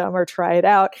tech with them or try it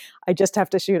out. I just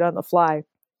have to shoot on the fly.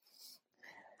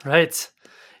 Right.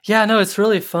 Yeah, no, it's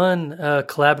really fun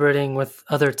collaborating with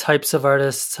other types of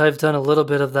artists. I've done a little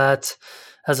bit of that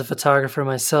as a photographer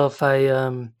myself.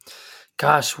 Way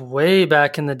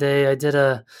back in the day, I did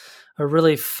a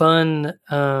really fun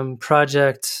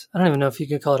project. I don't even know if you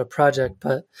could call it a project,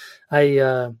 but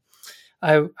I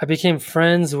became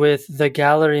friends with the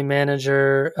gallery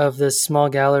manager of this small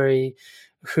gallery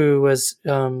who was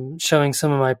showing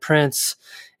some of my prints,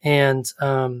 and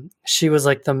she was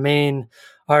like the main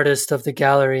artist of the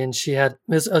gallery, and it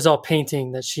was all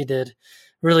painting that she did,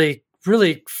 really,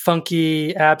 really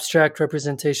funky abstract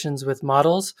representations with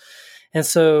models. And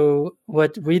so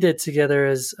what we did together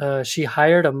is she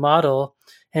hired a model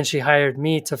and she hired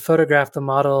me to photograph the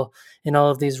model in all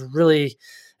of these really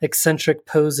eccentric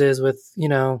poses with,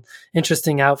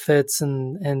 interesting outfits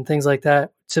and things like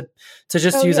that to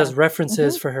just use as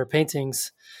references for her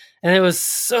paintings. And it was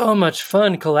so much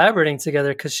fun collaborating together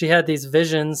because she had these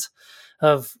visions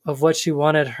of what she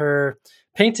wanted her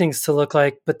paintings to look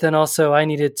like, but then also I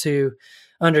needed to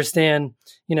understand,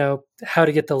 how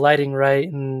to get the lighting right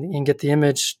and get the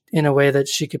image in a way that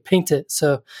she could paint it.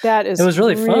 So it was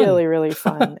really fun. Really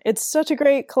fun. It's such a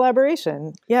great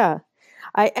collaboration. Yeah.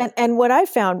 And what I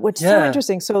found, what's so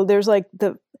interesting. So there's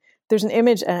an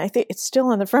image, and I think it's still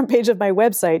on the front page of my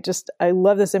website. I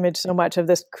love this image so much of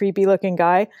this creepy looking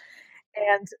guy.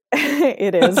 And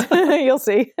it is, you'll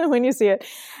see when you see it.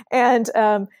 And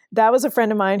that was a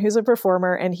friend of mine who's a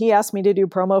performer, and he asked me to do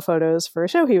promo photos for a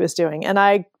show he was doing. And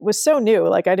I was so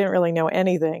new, I didn't really know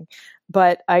anything,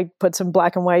 but I put some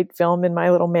black and white film in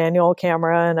my little manual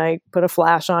camera, and I put a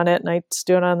flash on it, and I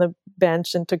stood on the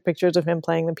bench and took pictures of him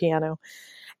playing the piano.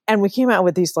 And we came out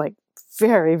with these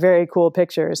very, very cool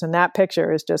pictures. And that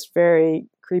picture is just very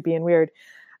creepy and weird.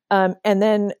 And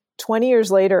then 20 years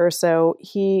later or so,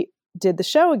 he did the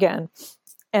show again,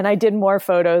 and I did more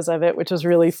photos of it, which was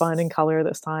really fun in color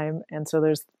this time. And so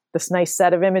there's this nice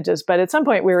set of images, but at some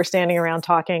point we were standing around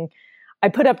talking. I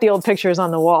put up the old pictures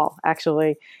on the wall,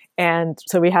 actually. And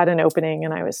so we had an opening,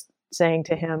 and I was saying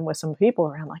to him with some people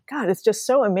around, God, it's just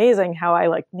so amazing how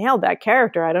I nailed that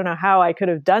character. I don't know how I could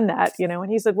have done that,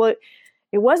 and he said, well,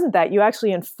 it wasn't that. You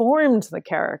actually informed the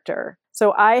character.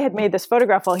 So I had made this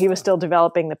photograph while he was still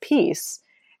developing the piece.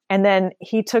 And then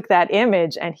he took that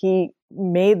image and he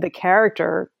made the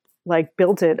character,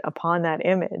 built it upon that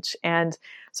image. And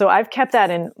so I've kept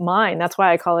that in mind. That's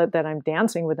why I call it that I'm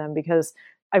dancing with them, because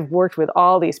I've worked with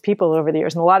all these people over the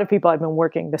years. And a lot of people I've been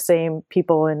working, the same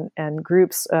people and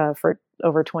groups for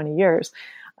over 20 years,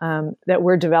 that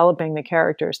we're developing the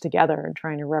characters together and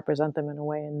trying to represent them in a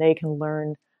way. And they can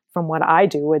learn from what I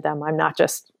do with them. I'm not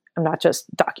just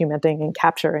documenting and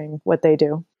capturing what they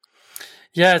do.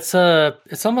 Yeah, it's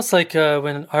almost like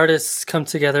when artists come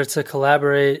together to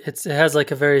collaborate, it has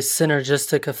a very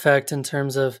synergistic effect in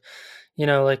terms of,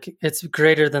 it's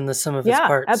greater than the sum of its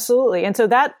parts. Yeah, absolutely. And so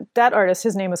that artist,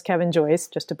 his name was Kevin Joyce,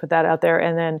 just to put that out there.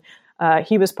 And then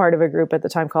he was part of a group at the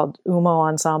time called Umo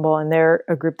Ensemble, and they're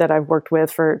a group that I've worked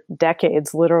with for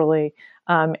decades, literally,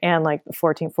 and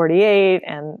 1448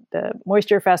 and the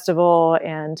Moisture Festival,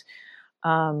 and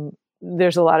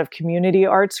there's a lot of community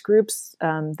arts groups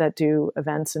that do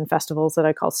events and festivals that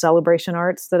I call celebration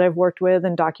arts that I've worked with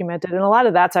and documented. And a lot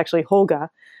of that's actually Holga,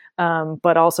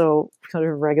 but also sort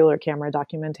of regular camera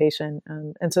documentation.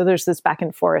 And so there's this back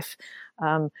and forth,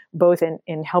 both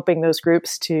in helping those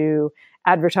groups to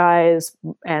advertise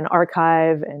and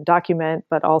archive and document,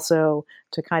 but also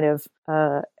to kind of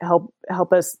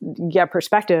help us get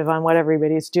perspective on what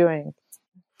everybody's doing.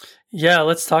 Yeah,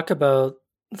 let's talk about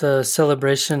the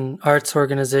celebration arts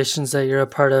organizations that you're a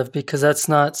part of, because that's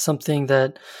not something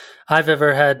that I've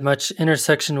ever had much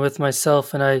intersection with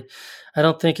myself. And I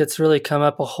don't think it's really come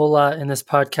up a whole lot in this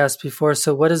podcast before.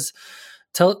 So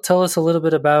tell us a little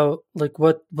bit about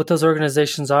what those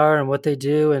organizations are and what they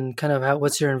do and kind of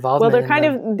what's your involvement. Well,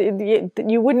 they're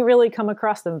you wouldn't really come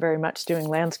across them very much doing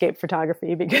landscape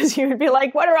photography, because you would be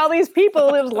like, what are all these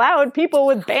people, those loud people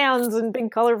with bands and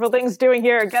big colorful things doing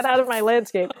here? Get out of my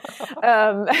landscape.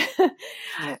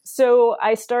 So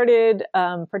I started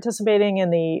participating in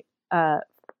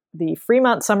the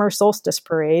Fremont Summer Solstice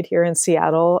Parade here in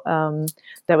Seattle,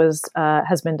 that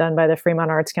has been done by the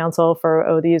Fremont Arts Council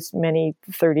for these many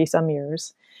 30-some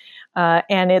years,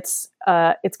 and it's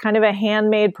kind of a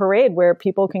handmade parade where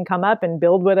people can come up and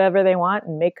build whatever they want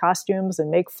and make costumes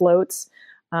and make floats.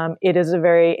 It is a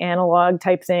very analog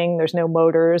type thing. There's no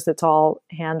motors; it's all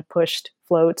hand pushed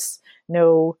floats.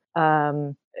 No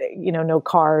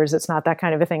cars. It's not that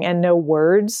kind of a thing. And no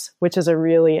words, which is a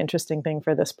really interesting thing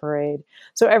for this parade.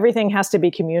 So everything has to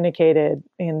be communicated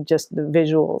in just the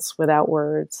visuals without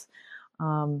words.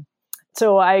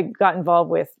 So I got involved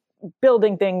with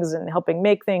building things and helping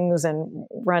make things and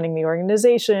running the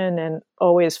organization and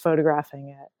always photographing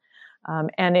it.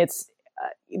 And it's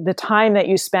the time that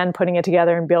you spend putting it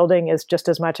together and building is just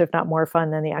as much, if not more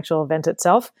fun than the actual event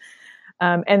itself.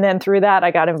 And then through that,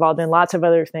 I got involved in lots of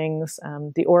other things.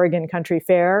 The Oregon Country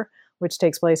Fair, which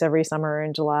takes place every summer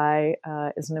in July,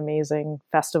 is an amazing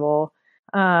festival.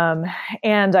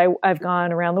 And I've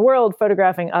gone around the world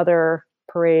photographing other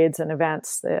parades and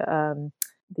events. The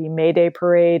May Day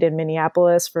Parade in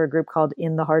Minneapolis for a group called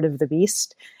In the Heart of the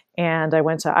Beast. And I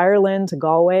went to Ireland, to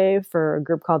Galway, for a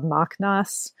group called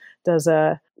Machnas. Does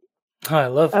a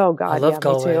Oh, Oh I God, love yeah, me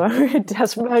Galway.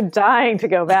 too. I'm dying to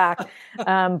go back.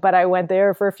 But I went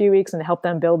there for a few weeks and helped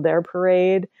them build their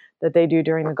parade that they do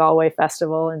during the Galway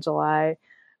Festival in July.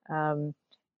 Um,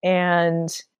 and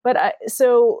but I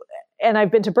so and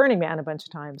I've been to Burning Man a bunch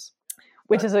of times,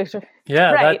 which is a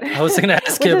Yeah, right, I was going to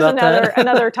ask which you is about that.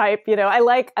 another type. I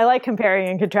like comparing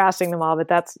and contrasting them all, but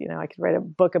that's I could write a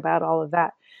book about all of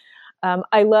that.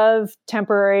 I love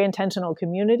temporary intentional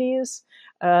communities,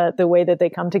 the way that they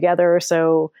come together.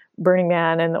 So Burning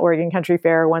Man and the Oregon Country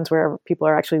Fair, ones where people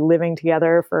are actually living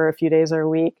together for a few days or a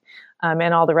week,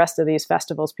 and all the rest of these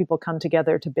festivals, people come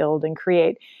together to build and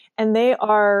create. And they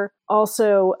are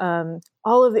also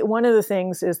one of the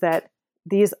things is that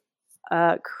these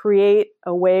create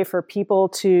a way for people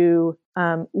to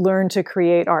learn to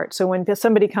create art. So when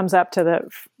somebody comes up to the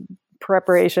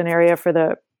preparation area for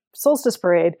the solstice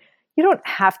parade, you don't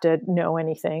have to know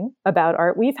anything about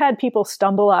art. We've had people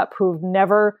stumble up who've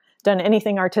never done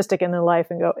anything artistic in their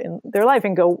life and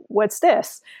go, "What's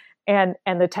this?" And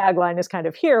the tagline is kind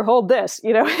of, "Here, hold this,"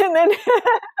 and then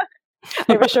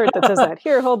I have a shirt that says that,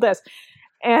 "Here, hold this."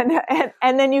 And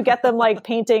then you get them like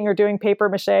painting or doing paper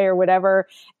mache or whatever.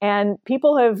 And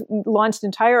people have launched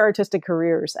entire artistic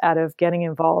careers out of getting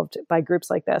involved by groups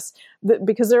like this,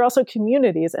 because they're also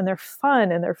communities and they're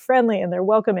fun and they're friendly and they're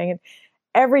welcoming. And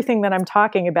everything that I'm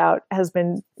talking about has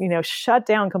been, shut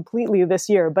down completely this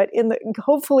year, but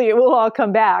hopefully it will all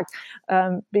come back,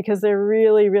 because they're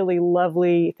really, really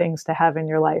lovely things to have in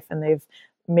your life. And they've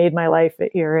made my life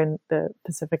here in the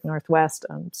Pacific Northwest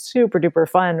super duper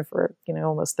fun for,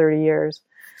 almost 30 years.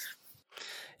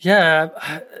 Yeah,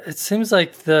 it seems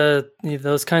like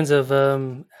those kinds of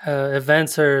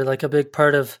events are like a big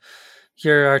part of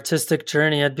your artistic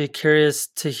journey. I'd be curious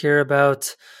to hear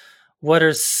about what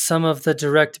are some of the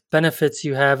direct benefits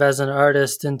you have as an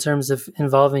artist in terms of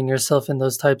involving yourself in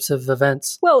those types of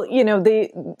events? Well,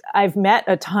 I've met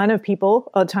a ton of people,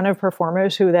 a ton of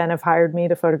performers who then have hired me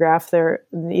to photograph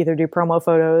either do promo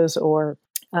photos or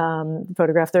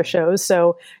photograph their shows.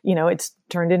 So, it's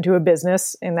turned into a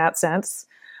business in that sense.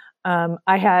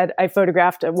 I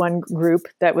photographed one group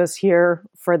that was here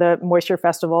for the Moisture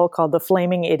Festival called the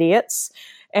Flaming Idiots.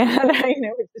 And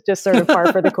it's just sort of par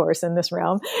for the course in this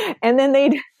realm. And then they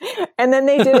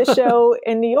did a show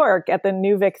in New York at the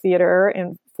New Vic Theater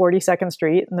in 42nd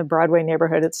Street in the Broadway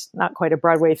neighborhood. It's not quite a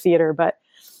Broadway theater, but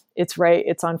it's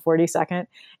on 42nd.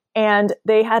 And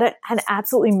they had an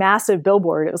absolutely massive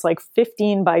billboard. It was like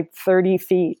 15 by 30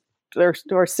 feet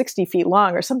or 60 feet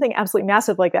long or something absolutely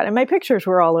massive like that. And my pictures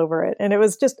were all over it. And it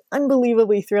was just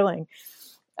unbelievably thrilling.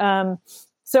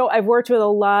 So I've worked with a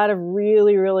lot of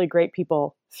really, really great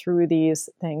people through these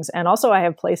things. And also I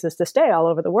have places to stay all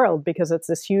over the world because it's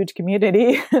this huge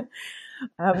community,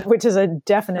 which is a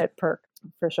definite perk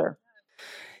for sure.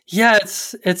 Yeah,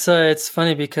 it's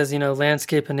funny because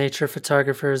landscape and nature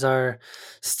photographers are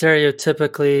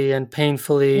stereotypically and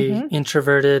painfully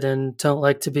introverted and don't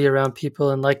like to be around people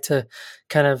and like to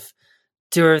kind of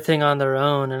do everything on their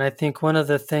own. And I think one of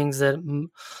the things that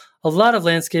a lot of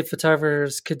landscape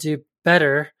photographers could do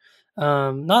better,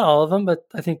 not all of them, but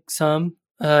I think some,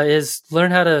 is learn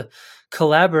how to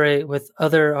collaborate with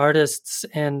other artists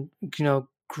and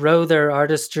grow their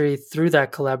artistry through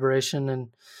that collaboration. And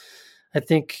I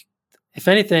think, if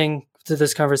anything, to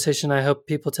this conversation, I hope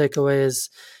people take away is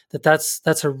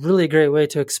that's a really great way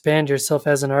to expand yourself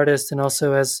as an artist and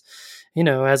also as, in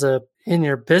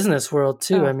your business world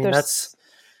too. I mean, that's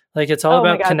like, it's all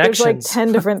about connections. There's like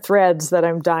 10 different threads that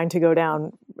I'm dying to go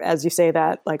down as you say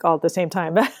that, like all at the same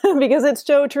time, because it's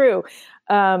so true.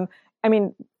 I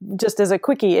mean, just as a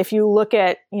quickie, if you look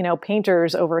at,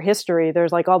 painters over history,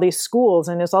 there's like all these schools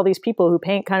and there's all these people who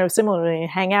paint kind of similarly and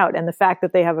hang out. And the fact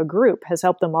that they have a group has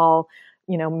helped them all,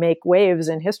 make waves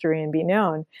in history and be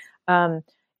known.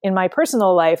 In my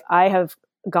personal life, I have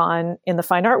gone in the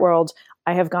fine art world.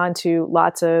 I have gone to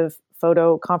lots of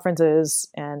photo conferences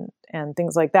and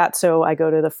things like that. So I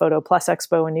go to the Photo Plus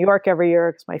Expo in New York every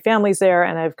year because my family's there.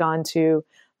 And I've gone to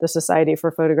the Society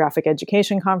for Photographic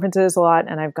Education conferences a lot.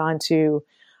 And I've gone to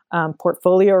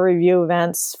portfolio review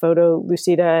events, Photo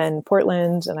Lucida in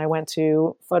Portland. And I went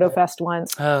to PhotoFest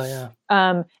once. Oh,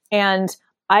 yeah. And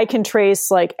I can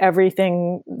trace like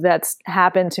everything that's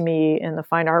happened to me in the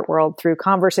fine art world through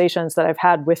conversations that I've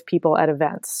had with people at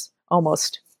events.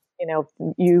 Almost, you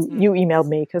emailed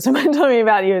me because someone told me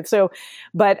about you. So,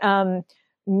 but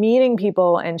meeting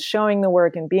people and showing the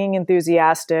work and being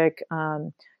enthusiastic,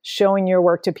 showing your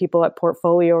work to people at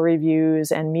portfolio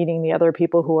reviews and meeting the other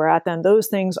people who are at them, those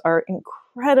things are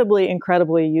incredibly,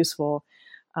 incredibly useful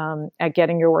at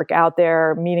getting your work out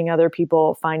there, meeting other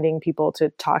people, finding people to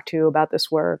talk to about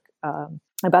this work,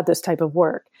 about this type of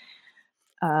work.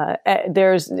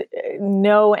 there's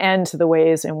no end to the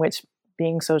ways in which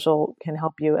being social can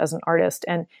help you as an artist.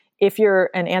 And if you're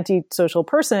an antisocial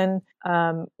person,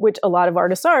 which a lot of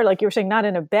artists are, like you were saying, not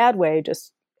in a bad way,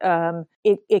 just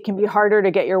it can be harder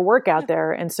to get your work out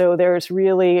there. And so there's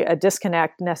really a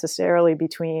disconnect necessarily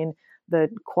between the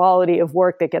quality of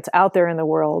work that gets out there in the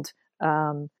world,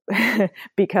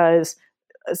 because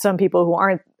some people who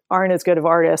aren't as good of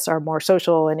artists are more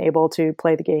social and able to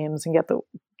play the games and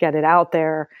get it out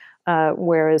there.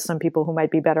 Whereas some people who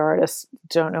might be better artists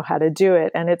don't know how to do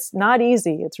it. And it's not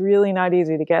easy. It's really not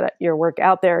easy to get your work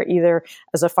out there, either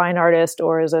as a fine artist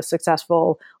or as a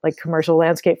successful, like, commercial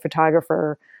landscape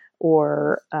photographer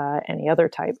or any other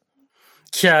type.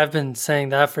 Yeah, I've been saying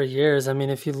that for years. I mean,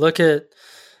 if you look at,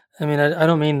 I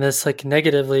don't mean this like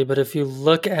negatively, but if you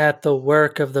look at the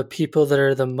work of the people that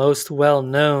are the most well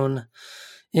known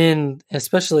in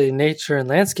especially nature and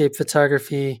landscape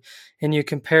photography, and you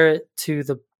compare it to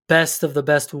the best of the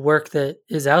best work that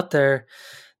is out there,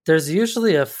 there's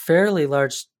usually a fairly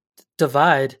large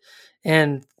divide.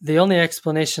 And the only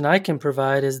explanation I can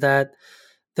provide is that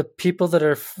the people that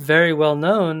are very well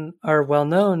known are well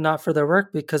known not for their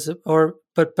work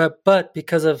but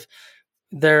because of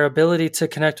their ability to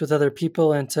connect with other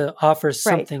people and to offer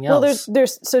something else. Well,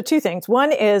 there's so two things.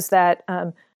 One is that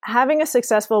having a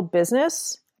successful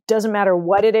business, doesn't matter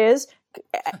what it is,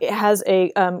 it has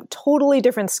a totally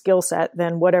different skill set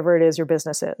than whatever it is your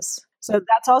business is. So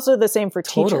that's also the same for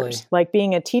teachers. Like,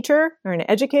 being a teacher or an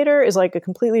educator is like a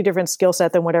completely different skill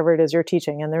set than whatever it is you're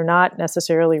teaching, and they're not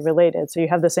necessarily related. So you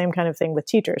have the same kind of thing with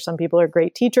teachers. Some people are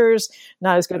great teachers,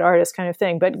 not as good artists, kind of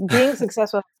thing. But being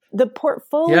successful, the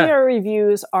portfolio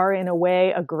reviews are in a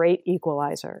way a great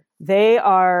equalizer. They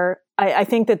are, I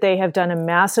think that they have done a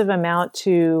massive amount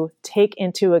to take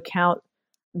into account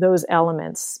those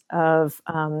elements of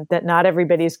that not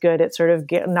everybody's good at sort of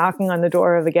knocking on the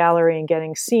door of a gallery and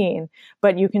getting seen,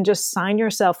 but you can just sign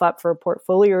yourself up for a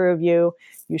portfolio review.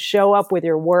 You show up with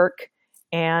your work,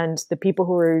 and the people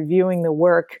who are reviewing the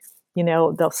work,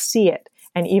 they'll see it.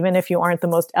 And even if you aren't the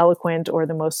most eloquent or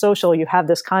the most social, you have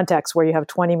this context where you have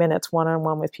 20 minutes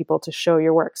one-on-one with people to show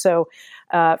your work. So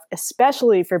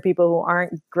especially for people who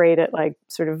aren't great at, like,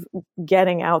 sort of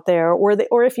getting out there,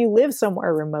 or if you live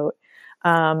somewhere remote,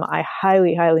 I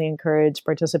highly, highly encourage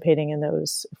participating in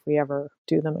those if we ever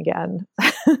do them again.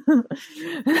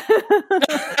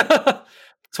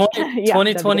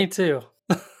 2022.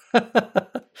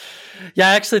 Yeah,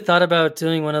 I actually thought about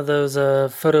doing one of those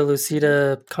Photo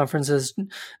Lucida conferences,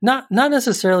 not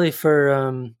necessarily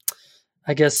for,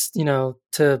 I guess,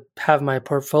 to have my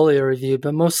portfolio reviewed,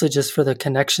 but mostly just for the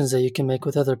connections that you can make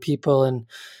with other people and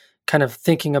kind of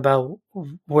thinking about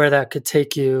where that could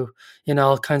take you in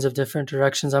all kinds of different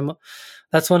directions.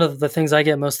 That's one of the things I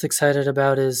get most excited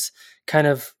about, is kind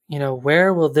of,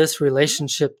 where will this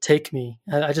relationship take me?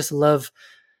 I just love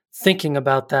thinking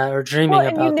about that, or dreaming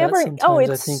about that sometimes.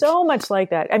 It's so much like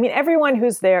that. I mean, everyone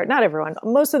who's there, not everyone,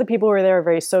 most of the people who are there are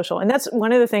very social. And that's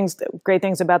one of the great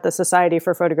things about the Society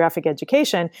for Photographic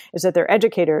Education, is that they're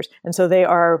educators. And so they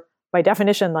are, by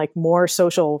definition, like, more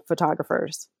social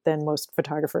photographers than most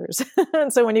photographers.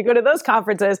 And so when you go to those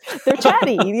conferences, they're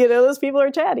chatty. Those people are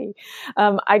chatty.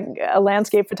 A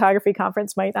landscape photography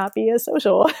conference might not be as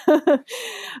social.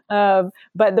 But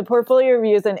the portfolio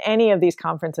reviews in any of these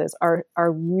conferences are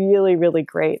really, really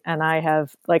great. And I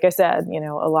have, like I said,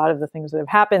 a lot of the things that have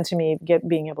happened to me,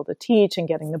 being able to teach and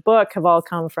getting the book, have all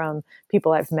come from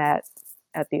people I've met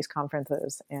at these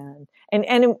conferences, and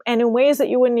in ways that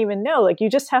you wouldn't even know. Like, you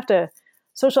just have to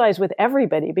socialize with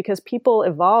everybody, because people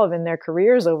evolve in their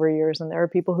careers over years, and there are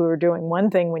people who are doing one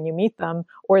thing when you meet them,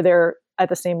 or they're at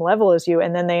the same level as you,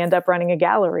 and then they end up running a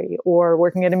gallery or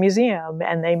working at a museum,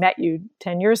 and they met you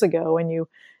 10 years ago, and you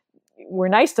were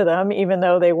nice to them, even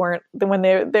though they weren't when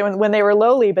they were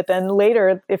lowly. But then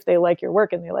later, if they like your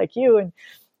work and they like you, and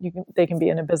they can be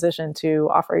in a position to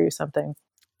offer you something.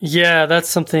 Yeah, that's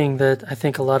something that I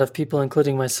think a lot of people,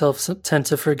 including myself, tend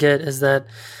to forget, is that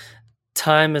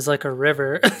time is like a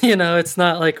river. It's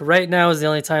not like right now is the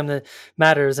only time that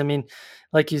matters. I mean,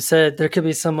 like you said, there could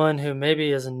be someone who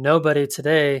maybe is a nobody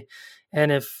today,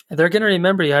 and if they're going to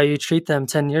remember how you treat them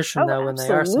 10 years from now when they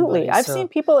are somebody. I've seen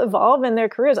people evolve in their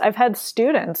careers. I've had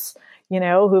students,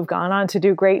 who've gone on to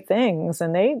do great things,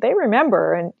 and they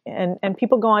remember, and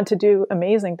people go on to do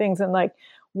amazing things. And, like,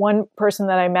 one person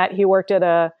that I met, he worked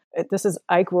at this is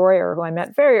Ike Royer, who I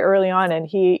met very early on, and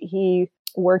he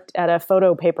worked at a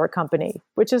photo paper company,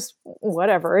 which is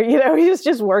whatever, he's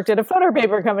just worked at a photo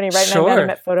paper company, right? Sure. And I met him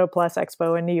at Photo Plus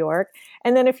Expo in New York.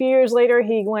 And then a few years later,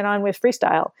 he went on with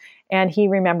Freestyle, and he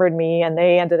remembered me, and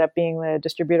they ended up being the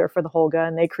distributor for the Holga,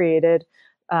 and they created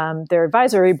their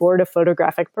advisory board of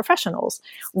photographic professionals,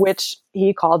 which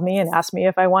he called me and asked me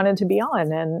if I wanted to be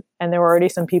on. And there were already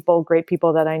some great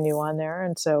people that I knew on there.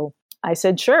 And so I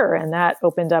said, sure. And that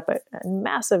opened up a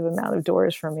massive amount of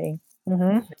doors for me.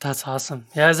 Mm-hmm. That's awesome.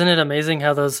 Yeah. Isn't it amazing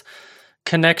how those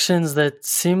connections that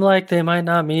seem like they might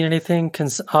not mean anything can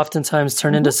oftentimes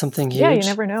turn into something huge? Yeah, you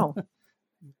never know.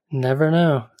 Never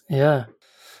know. Yeah.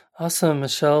 Awesome,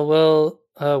 Michelle. Well,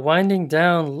 winding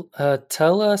down,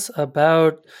 tell us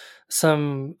about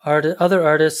some other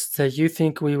artists that you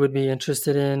think we would be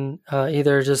interested in,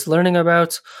 either just learning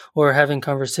about or having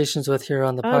conversations with here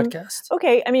on the podcast.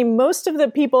 Okay. I mean, most of the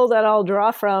people that I'll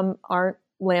draw from aren't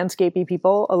landscapey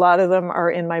people. A lot of them are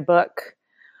in my book.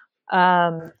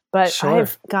 But sure.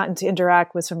 I've gotten to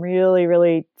interact with some really,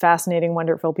 really fascinating,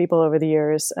 wonderful people over the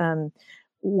years.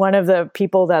 One of the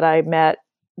people that I met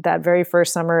that very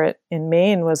first summer in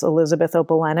Maine was Elizabeth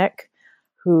Opalenik,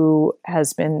 who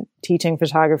has been teaching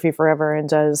photography forever and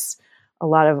does a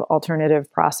lot of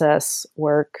alternative process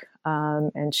work.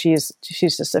 And she's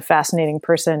just a fascinating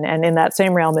person. And in that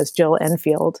same realm is Jill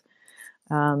Enfield,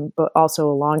 but also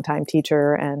a longtime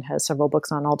teacher and has several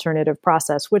books on alternative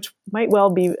process, which might well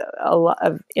be a lot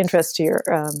of interest to your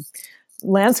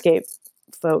landscape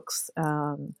folks,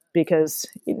 because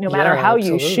no matter how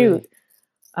you shoot,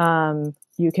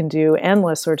 you can do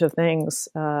endless sorts of things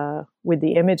with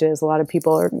the images. A lot of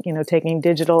people are, taking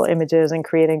digital images and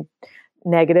creating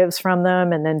negatives from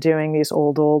them and then doing these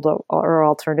old or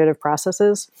alternative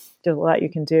processes. There's a lot you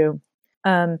can do.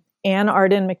 Anne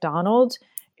Arden McDonald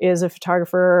is a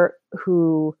photographer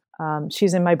who,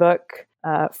 she's in my book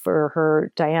for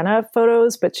her Diana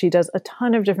photos, but she does a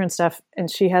ton of different stuff. And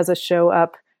she has a show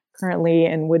up currently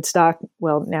in Woodstock.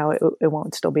 Well, now it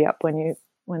won't still be up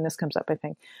when this comes up, I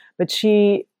think. But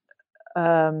she,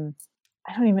 I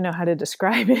don't even know how to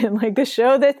describe it. Like the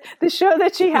show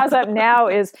that she has up now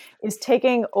is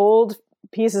taking old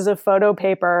pieces of photo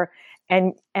paper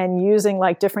and using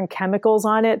like different chemicals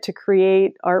on it to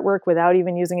create artwork without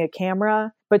even using a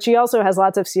camera. But she also has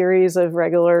lots of series of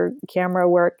regular camera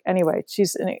work. Anyway,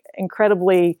 she's an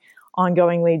incredibly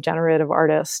ongoingly generative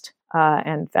artist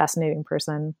and fascinating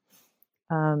person.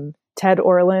 Ted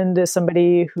Orland is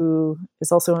somebody who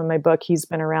is also in my book. He's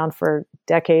been around for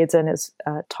decades and has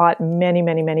taught many,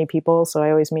 many, many people. So I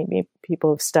always meet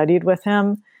people who've studied with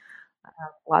him.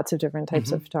 Lots of different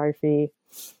types of photography.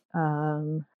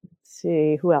 Let's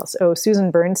see, who else? Oh, Susan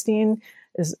Bernstein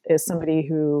is somebody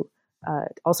who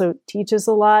also teaches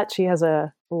a lot. She has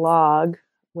a blog,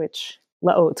 it's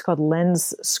called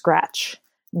Lens Scratch.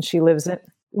 And she lives in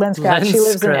She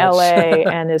lives in LA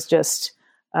and is just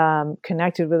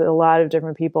connected with a lot of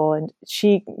different people, and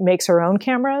she makes her own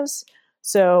cameras.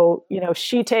 So,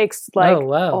 she takes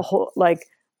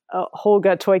a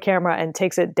Holga toy camera and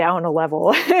takes it down a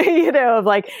level, of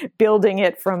like building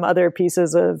it from other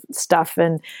pieces of stuff.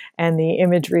 And the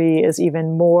imagery is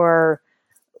even more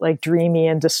like dreamy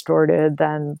and distorted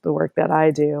than the work that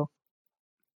I do.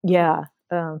 Yeah.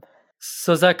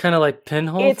 So is that kind of like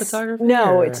pinhole photography?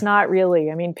 No, it's not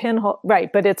really. I mean, pinhole, right.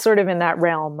 But it's sort of in that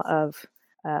realm of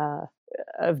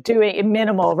doing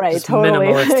minimal, right? Just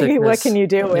totally. What can you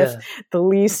do with the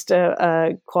least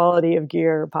quality of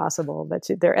gear possible? But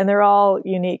they're all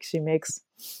unique. She makes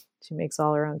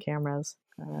all her own cameras.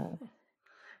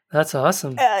 That's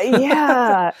awesome.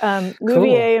 Yeah.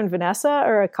 Louvier and Vanessa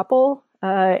are a couple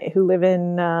who live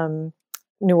in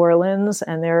New Orleans,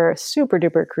 and they're super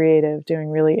duper creative, doing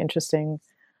really interesting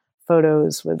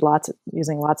photos with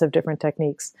using lots of different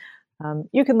techniques.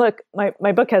 You can look,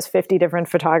 my book has 50 different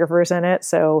photographers in it.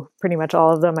 So pretty much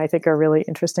all of them I think are really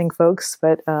interesting folks,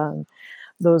 but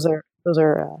those are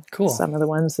cool. Some of the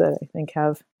ones that I think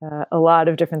have a lot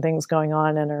of different things going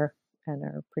on and are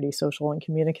pretty social and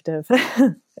communicative.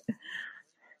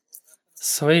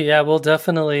 Sweet. Yeah, we'll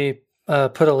definitely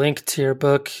put a link to your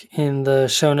book in the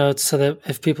show notes so that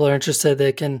if people are interested,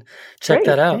 they can check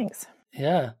that out. Thanks.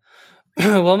 Yeah.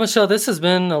 Well, Michelle, this has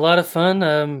been a lot of fun.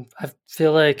 I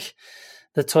feel like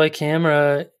the toy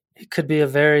camera could be a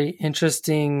very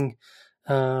interesting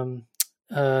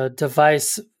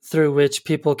device through which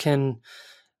people can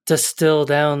distill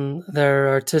down their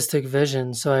artistic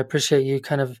vision. So I appreciate you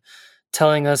kind of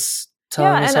telling us all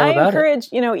about it. And I encourage,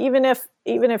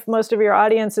 even if most of your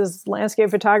audience is landscape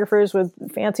photographers with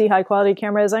fancy high quality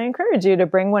cameras, I encourage you to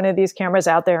bring one of these cameras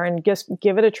out there and just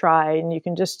give it a try. And you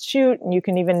can just shoot, and you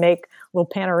can even make little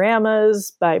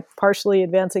panoramas by partially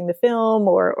advancing the film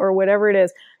or whatever it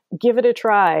is. Give it a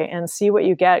try and see what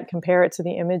you get, compare it to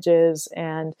the images,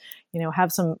 and,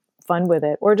 have some fun with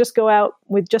it, or just go out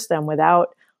with just them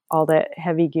without all that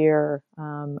heavy gear,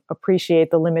 appreciate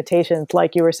the limitations,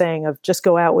 like you were saying, of just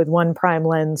go out with one prime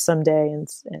lens someday,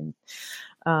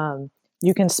 and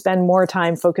you can spend more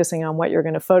time focusing on what you're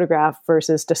going to photograph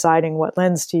versus deciding what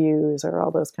lens to use or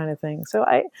all those kind of things. So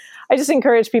I just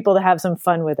encourage people to have some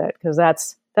fun with it, because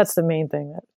that's the main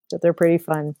thing, that they're pretty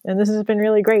fun. And this has been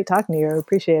really great talking to you. I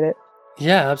appreciate it.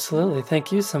 Yeah, absolutely.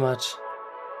 Thank you so much.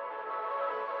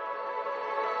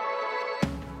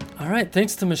 All right,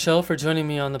 thanks to Michelle for joining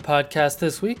me on the podcast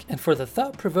this week and for the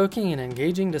thought-provoking and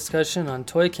engaging discussion on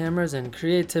toy cameras and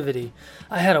creativity.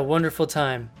 I had a wonderful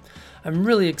time. I'm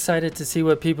really excited to see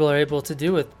what people are able to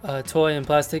do with toy and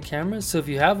plastic cameras, so if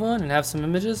you have one and have some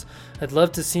images, I'd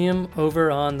love to see them over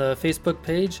on the Facebook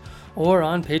page or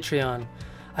on Patreon.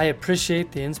 I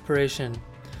appreciate the inspiration.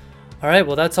 All right,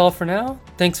 well, that's all for now.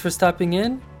 Thanks for stopping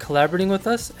in, collaborating with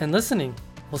us, and listening.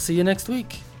 We'll see you next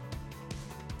week.